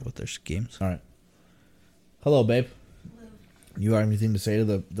spread out with their games. All right. Hello, babe. You got anything to say to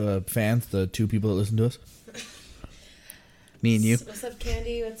the fans, the 2 people that listen to us? Me and you. What's up,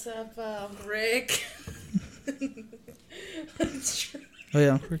 Candy? What's up, Rick? It's true. Oh,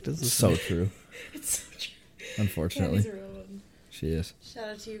 yeah. Rick does this. So true. It's so true. Unfortunately. Candy's a real one. She is. Shout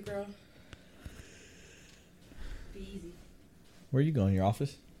out to you, girl. Be easy. Where are you going? Your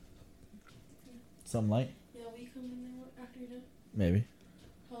office? Some light? Yeah, will you come in there after you're done? Maybe.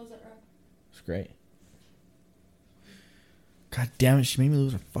 How was that rap? It's great. God damn it, she made me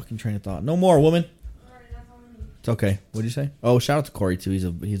lose a fucking train of thought. No more, woman. Alright, that's all I need. It's okay. What'd you say? Oh, shout out to Corey too. He's a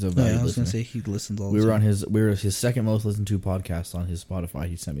Oh, valued yeah, I was listener. going to say he listens all the We time. were his second most listened to podcast on his Spotify.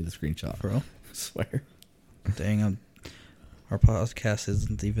 He sent me the screenshot. Bro. I swear. Dang, our podcast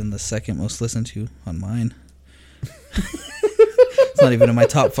isn't even the second most listened to on mine. It's not even in my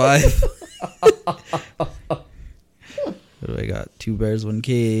top 5. What do I got? 2 Bears, 1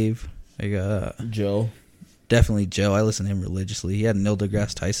 Cave. I got Joe. definitely Joe. I listen to him religiously. He had Neil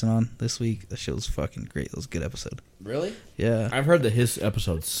deGrasse Tyson on this week. That shit was fucking great. It was a good episode. Really? Yeah. I've heard that his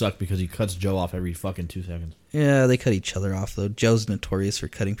episodes suck because he cuts Joe off every fucking 2 seconds. Yeah, they cut each other off, though. Joe's notorious for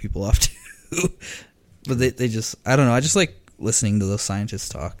cutting people off, too. But they just, I don't know. I just like listening to those scientists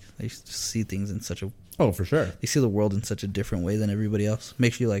talk. They just see things in such a, Oh, for sure. they see the world in such a different way than everybody else.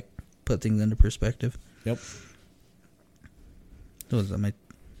 Makes you, like, put things into perspective. Yep. What was that?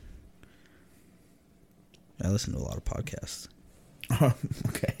 I listen to a lot of podcasts.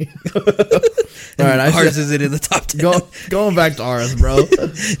 Okay. All right. Ours isn't in the top 10. Going back to ours, bro.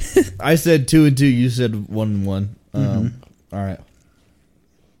 I said 2 and 2. You said 1 and 1. All right.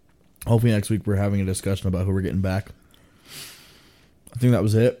 Hopefully next week we're having a discussion about who we're getting back. I think that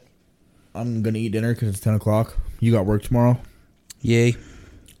was it. I'm going to eat dinner because it's 10 o'clock. You got work tomorrow. Yay.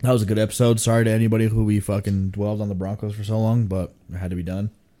 That was a good episode. Sorry to anybody who we fucking dwelled on the Broncos for so long, but it had to be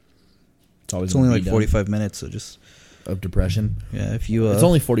done. It's only like 45 minutes, so just... Of depression. Yeah, if you... It's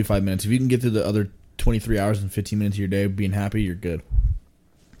only 45 minutes. If you can get through the other 23 hours and 15 minutes of your day being happy, you're good.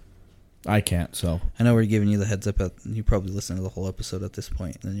 I can't, so... I know we're giving you the heads up. You probably listen to the whole episode at this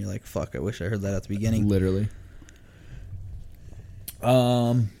point, and then you're like, fuck, I wish I heard that at the beginning. Literally.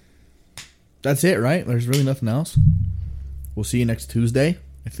 That's it, right? There's really nothing else. We'll see you next Tuesday,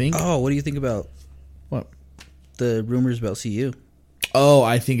 I think. Oh, what do you think about... What? The rumors about CU. Oh,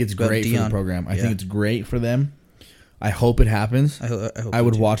 I think it's About great for Dion. the program. I Yeah. think it's great for them. I hope it happens. I hope I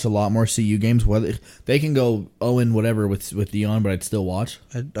would so, too. watch a lot more CU games. Whether they can go 0 whatever with Dion, but I'd still watch.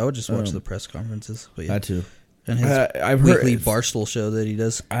 I would just watch the press conferences. But yeah. That too. And his I've heard weekly Barstool show that he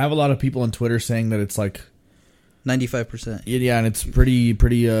does. I have a lot of people on Twitter saying that it's like 95%. yeah, and it's pretty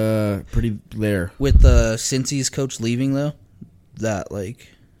there. With Cincy's coach leaving, though, that, like,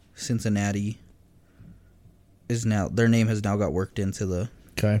 Cincinnati is now... Their name has now got worked into the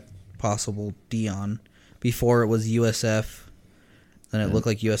Okay. possible Dion. Before it was USF. Then it looked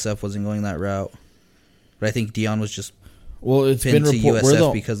like USF wasn't going that route. But I think Dion was just Well, it's pinned been to reported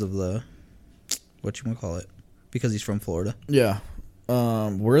USF because of the... Whatchamacallit? Because he's from Florida. Yeah.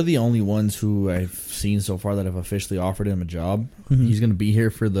 We're the only ones who I've seen so far that have officially offered him a job. Mhm. He's going to be here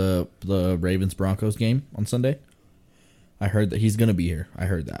for the Ravens-Broncos game on Sunday. I heard that he's going to be here. I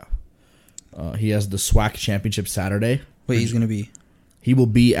heard that. He has the SWAC championship Saturday. Wait, he's going to be... He will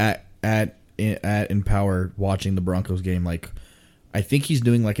be at Empower watching the Broncos game. Like, I think he's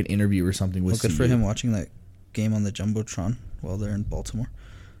doing like an interview or something with. Well, good CU. for him watching that game on the Jumbotron while they're in Baltimore.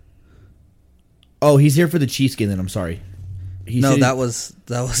 Oh, he's here for the Chiefs game. Then I'm sorry. No, that was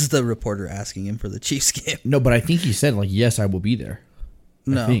the reporter asking him for the Chiefs game. No, but I think he said like, yes, I will be there.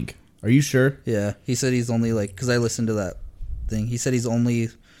 No. I think. Are you sure? Yeah, he said he's only like, because I listened to that thing. He said he's only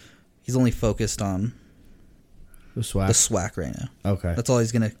focused on The SWAC. the SWAC right now. Okay. That's all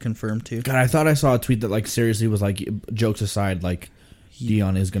he's gonna confirm too. God, I thought I saw a tweet that like seriously was like, jokes aside, like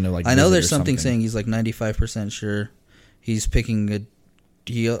Dion is gonna like. I know visit there's or something saying he's like 95% sure he's picking a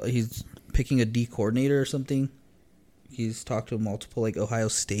D coordinator or something. He's talked to multiple like Ohio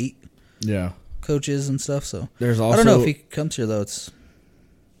State Yeah. coaches and stuff. So There's also. I don't know if he comes here though. It's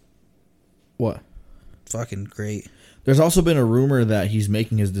what. fucking great. There's also been a rumor that he's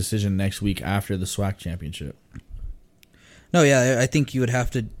making his decision next week after the SWAC championship. No, yeah, I think you would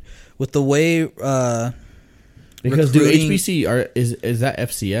have to, with the way Because recruiting- do HBC is that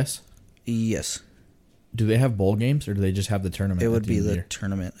FCS? yes, Do they have bowl games or do they just have the tournament? it at would be end of the year?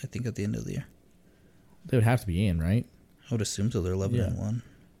 tournament. I think at the end of the year, They would have to be in, right? I would assume so. They're 11 Yeah. and 1.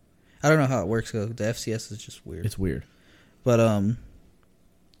 I don't know how it works. The FCS is just weird. It's weird. But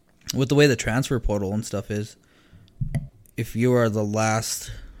with the way the transfer portal and stuff is, if you are the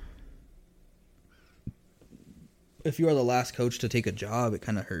last if you are the last coach to take a job, it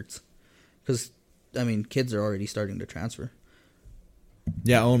kind of hurts. Because, I mean, kids are already starting to transfer.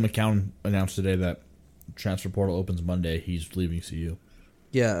 Yeah, Owen McCown announced today that transfer portal opens Monday. He's leaving CU.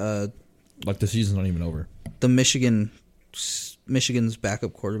 Yeah. Like, the season's not even over. The Michigan's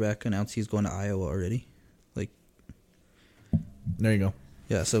backup quarterback announced he's going to Iowa already. Like, there you go.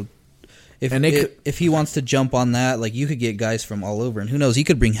 Yeah, so if he wants to jump on that, like, you could get guys from all over. And who knows, he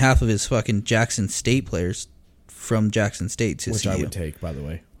could bring half of his fucking Jackson State players from Jackson State to Which CU. I would take, by the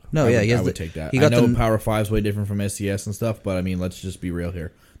way. No, I would take that. I know Power 5's way different from SCS and stuff, but, I mean, let's just be real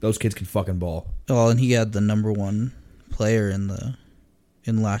here. Those kids can fucking ball. Oh, and he had the number one player in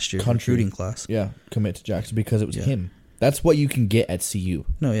last year's recruiting class. Yeah, commit to Jackson because it was him. That's what you can get at CU.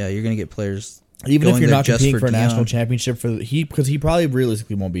 No, yeah, you're going to get players. Even if you're not competing for a national championship, because he probably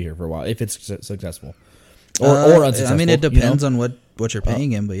realistically won't be here for a while if it's successful. Or unsuccessful. I mean, it depends on what you're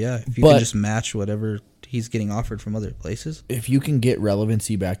paying him, but yeah, if you can just match whatever he's getting offered from other places. If you can get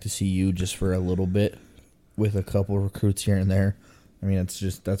relevancy back to CU just for a little bit with a couple of recruits here and there, I mean,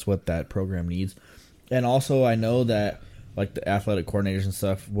 that's what that program needs. And also, I know that like the athletic coordinators and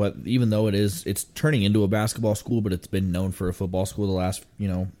stuff, even though it's turning into a basketball school, but it's been known for a football school the last,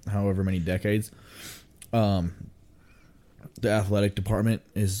 however many decades. The athletic department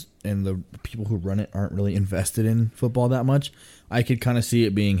and the people who run it aren't really invested in football that much. I could kind of see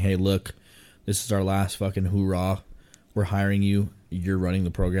it being, hey, look, this is our last fucking hoorah. We're hiring you. You're running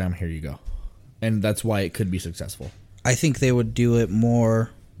the program. Here you go. And that's why it could be successful. I think they would do it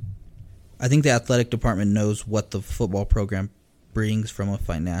more. I think the athletic department knows what the football program brings from a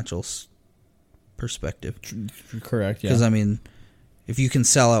financial perspective. Correct, yeah. Because, I mean, if you can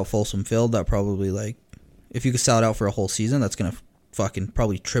sell out Folsom Field, that probably, if you could sell it out for a whole season, that's going to fucking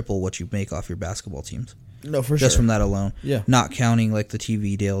probably triple what you make off your basketball teams. No, for sure. Just from that alone. Yeah. Not counting, the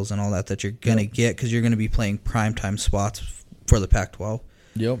TV deals and all that you're going to get because you're going to be playing primetime spots for the Pac-12.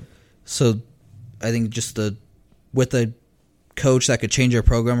 Yep. So, I think just with a coach that could change their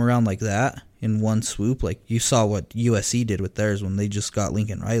program around like that in one swoop, you saw what USC did with theirs when they just got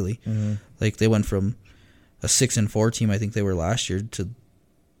Lincoln Riley. Mm-hmm. They went from a 6-4 team, I think they were last year, to the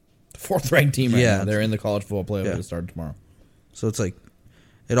 4th ranked team right now. They're in the college football playoff that starts tomorrow. So it's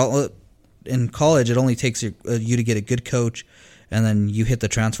it all in college. It only takes you to get a good coach, and then you hit the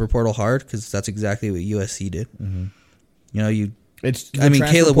transfer portal hard because that's exactly what USC did. Mm-hmm.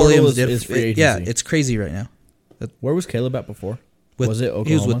 Caleb Williams did. Is free agency. It's crazy right now. Where was Caleb at before? Was it Oklahoma?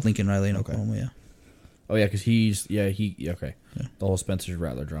 He was with Lincoln Riley in Oklahoma. Yeah. Oh yeah, because okay. Yeah. The whole Spencer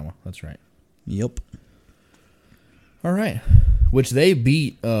Rattler drama. That's right. Yep. All right. Which they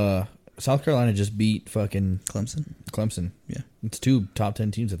beat. South Carolina just beat fucking Clemson. Yeah. It's 2 top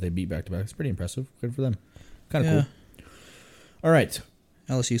 10 teams that they beat back to back. It's pretty impressive. Good for them. Kind of cool. All right.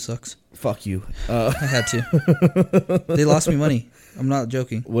 LSU sucks. Fuck you. I had to. They lost me money. I'm not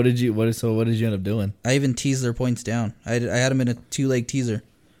joking. What did you end up doing? I even teased their points down. I had them in a 2-leg teaser.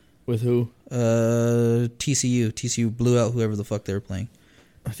 With who? TCU. TCU blew out whoever the fuck they were playing.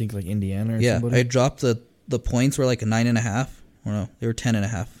 I think Indiana or somebody. I dropped the points were a 9.5. Or no, they were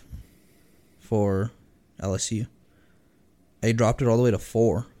 10.5 for LSU. I dropped it all the way to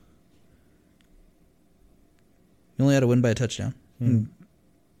 4. You only had to win by a touchdown.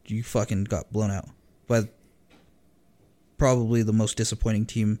 You fucking got blown out by probably the most disappointing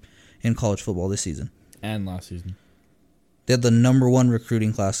team in college football this season. And last season. They had the number 1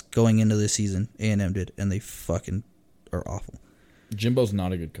 recruiting class going into this season. A&M did, and they fucking are awful. Jimbo's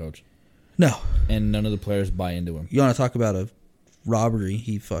not a good coach. No. And none of the players buy into him. You want to talk about a robbery?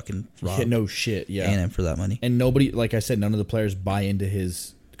 He fucking robbed no shit, yeah. A&M for that money. And nobody, like I said, none of the players buy into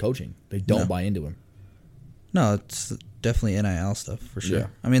his coaching. They don't buy into him. No, it's definitely NIL stuff for sure. Yeah.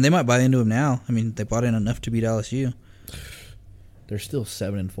 I mean, they might buy into him now. I mean, they bought in enough to beat LSU. They're still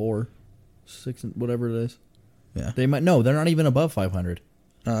 7-4, 6 whatever it is. Yeah. They might. No, they're not even above 500.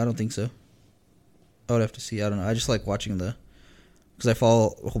 No, I don't think so. I would have to see. I don't know. I just like watching because I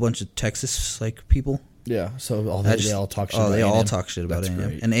follow a whole bunch of Texas people. Yeah. So they all talk shit. Oh, about they A&M. all talk shit about That's A&M.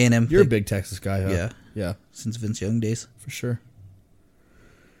 great. And A&M. You're a big Texas guy, huh? Yeah. Yeah. Since Vince Young days, for sure.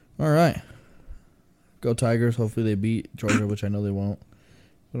 All right. Go Tigers. Hopefully they beat Georgia, which I know they won't.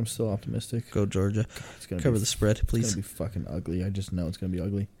 But I'm still optimistic. Go Georgia. God, it's gonna cover the spread, please. It's going to be fucking ugly. I just know it's going to be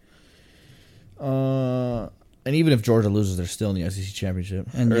ugly. And even if Georgia loses, they're still in the SEC championship.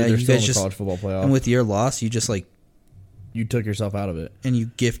 And they're still in the just, college football playoff. And with your loss, you just you took yourself out of it. And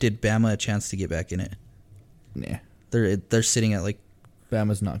you gifted Bama a chance to get back in it. Nah. They're sitting at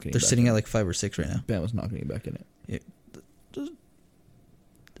Bama's not getting. They're sitting at 5 or 6 right now. Bama's not getting back in it.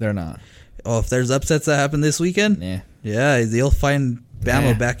 They're not. Oh, if there's upsets that happen this weekend, nah. Yeah, they'll find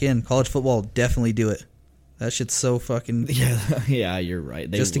Bama back in. College football will definitely do it. That shit's so fucking... Yeah, you're right.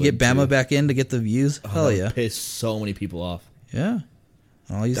 They just to get Bama back in to get the views? Hell yeah. Piss so many people off. Yeah.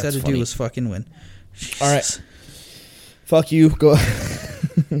 All you had to do was fucking win. Jesus. All right. Fuck you. Go.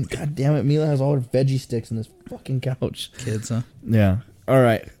 God damn it. Mila has all her veggie sticks in this fucking couch. Kids, huh? Yeah. All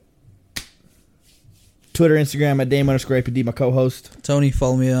right. Twitter, Instagram at Dame_APD, my co-host. Tony,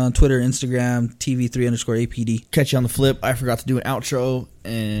 follow me on Twitter, Instagram, TV3_APD. Catch you on the flip. I forgot to do an outro,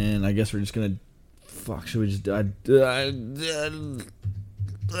 and I guess we're just going to... Fuck, should we just...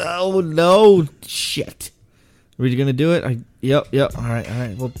 oh, no. Shit. Are we going to do it? Yep. All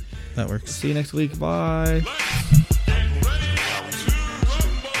right. Well, that works. See you next week. Bye.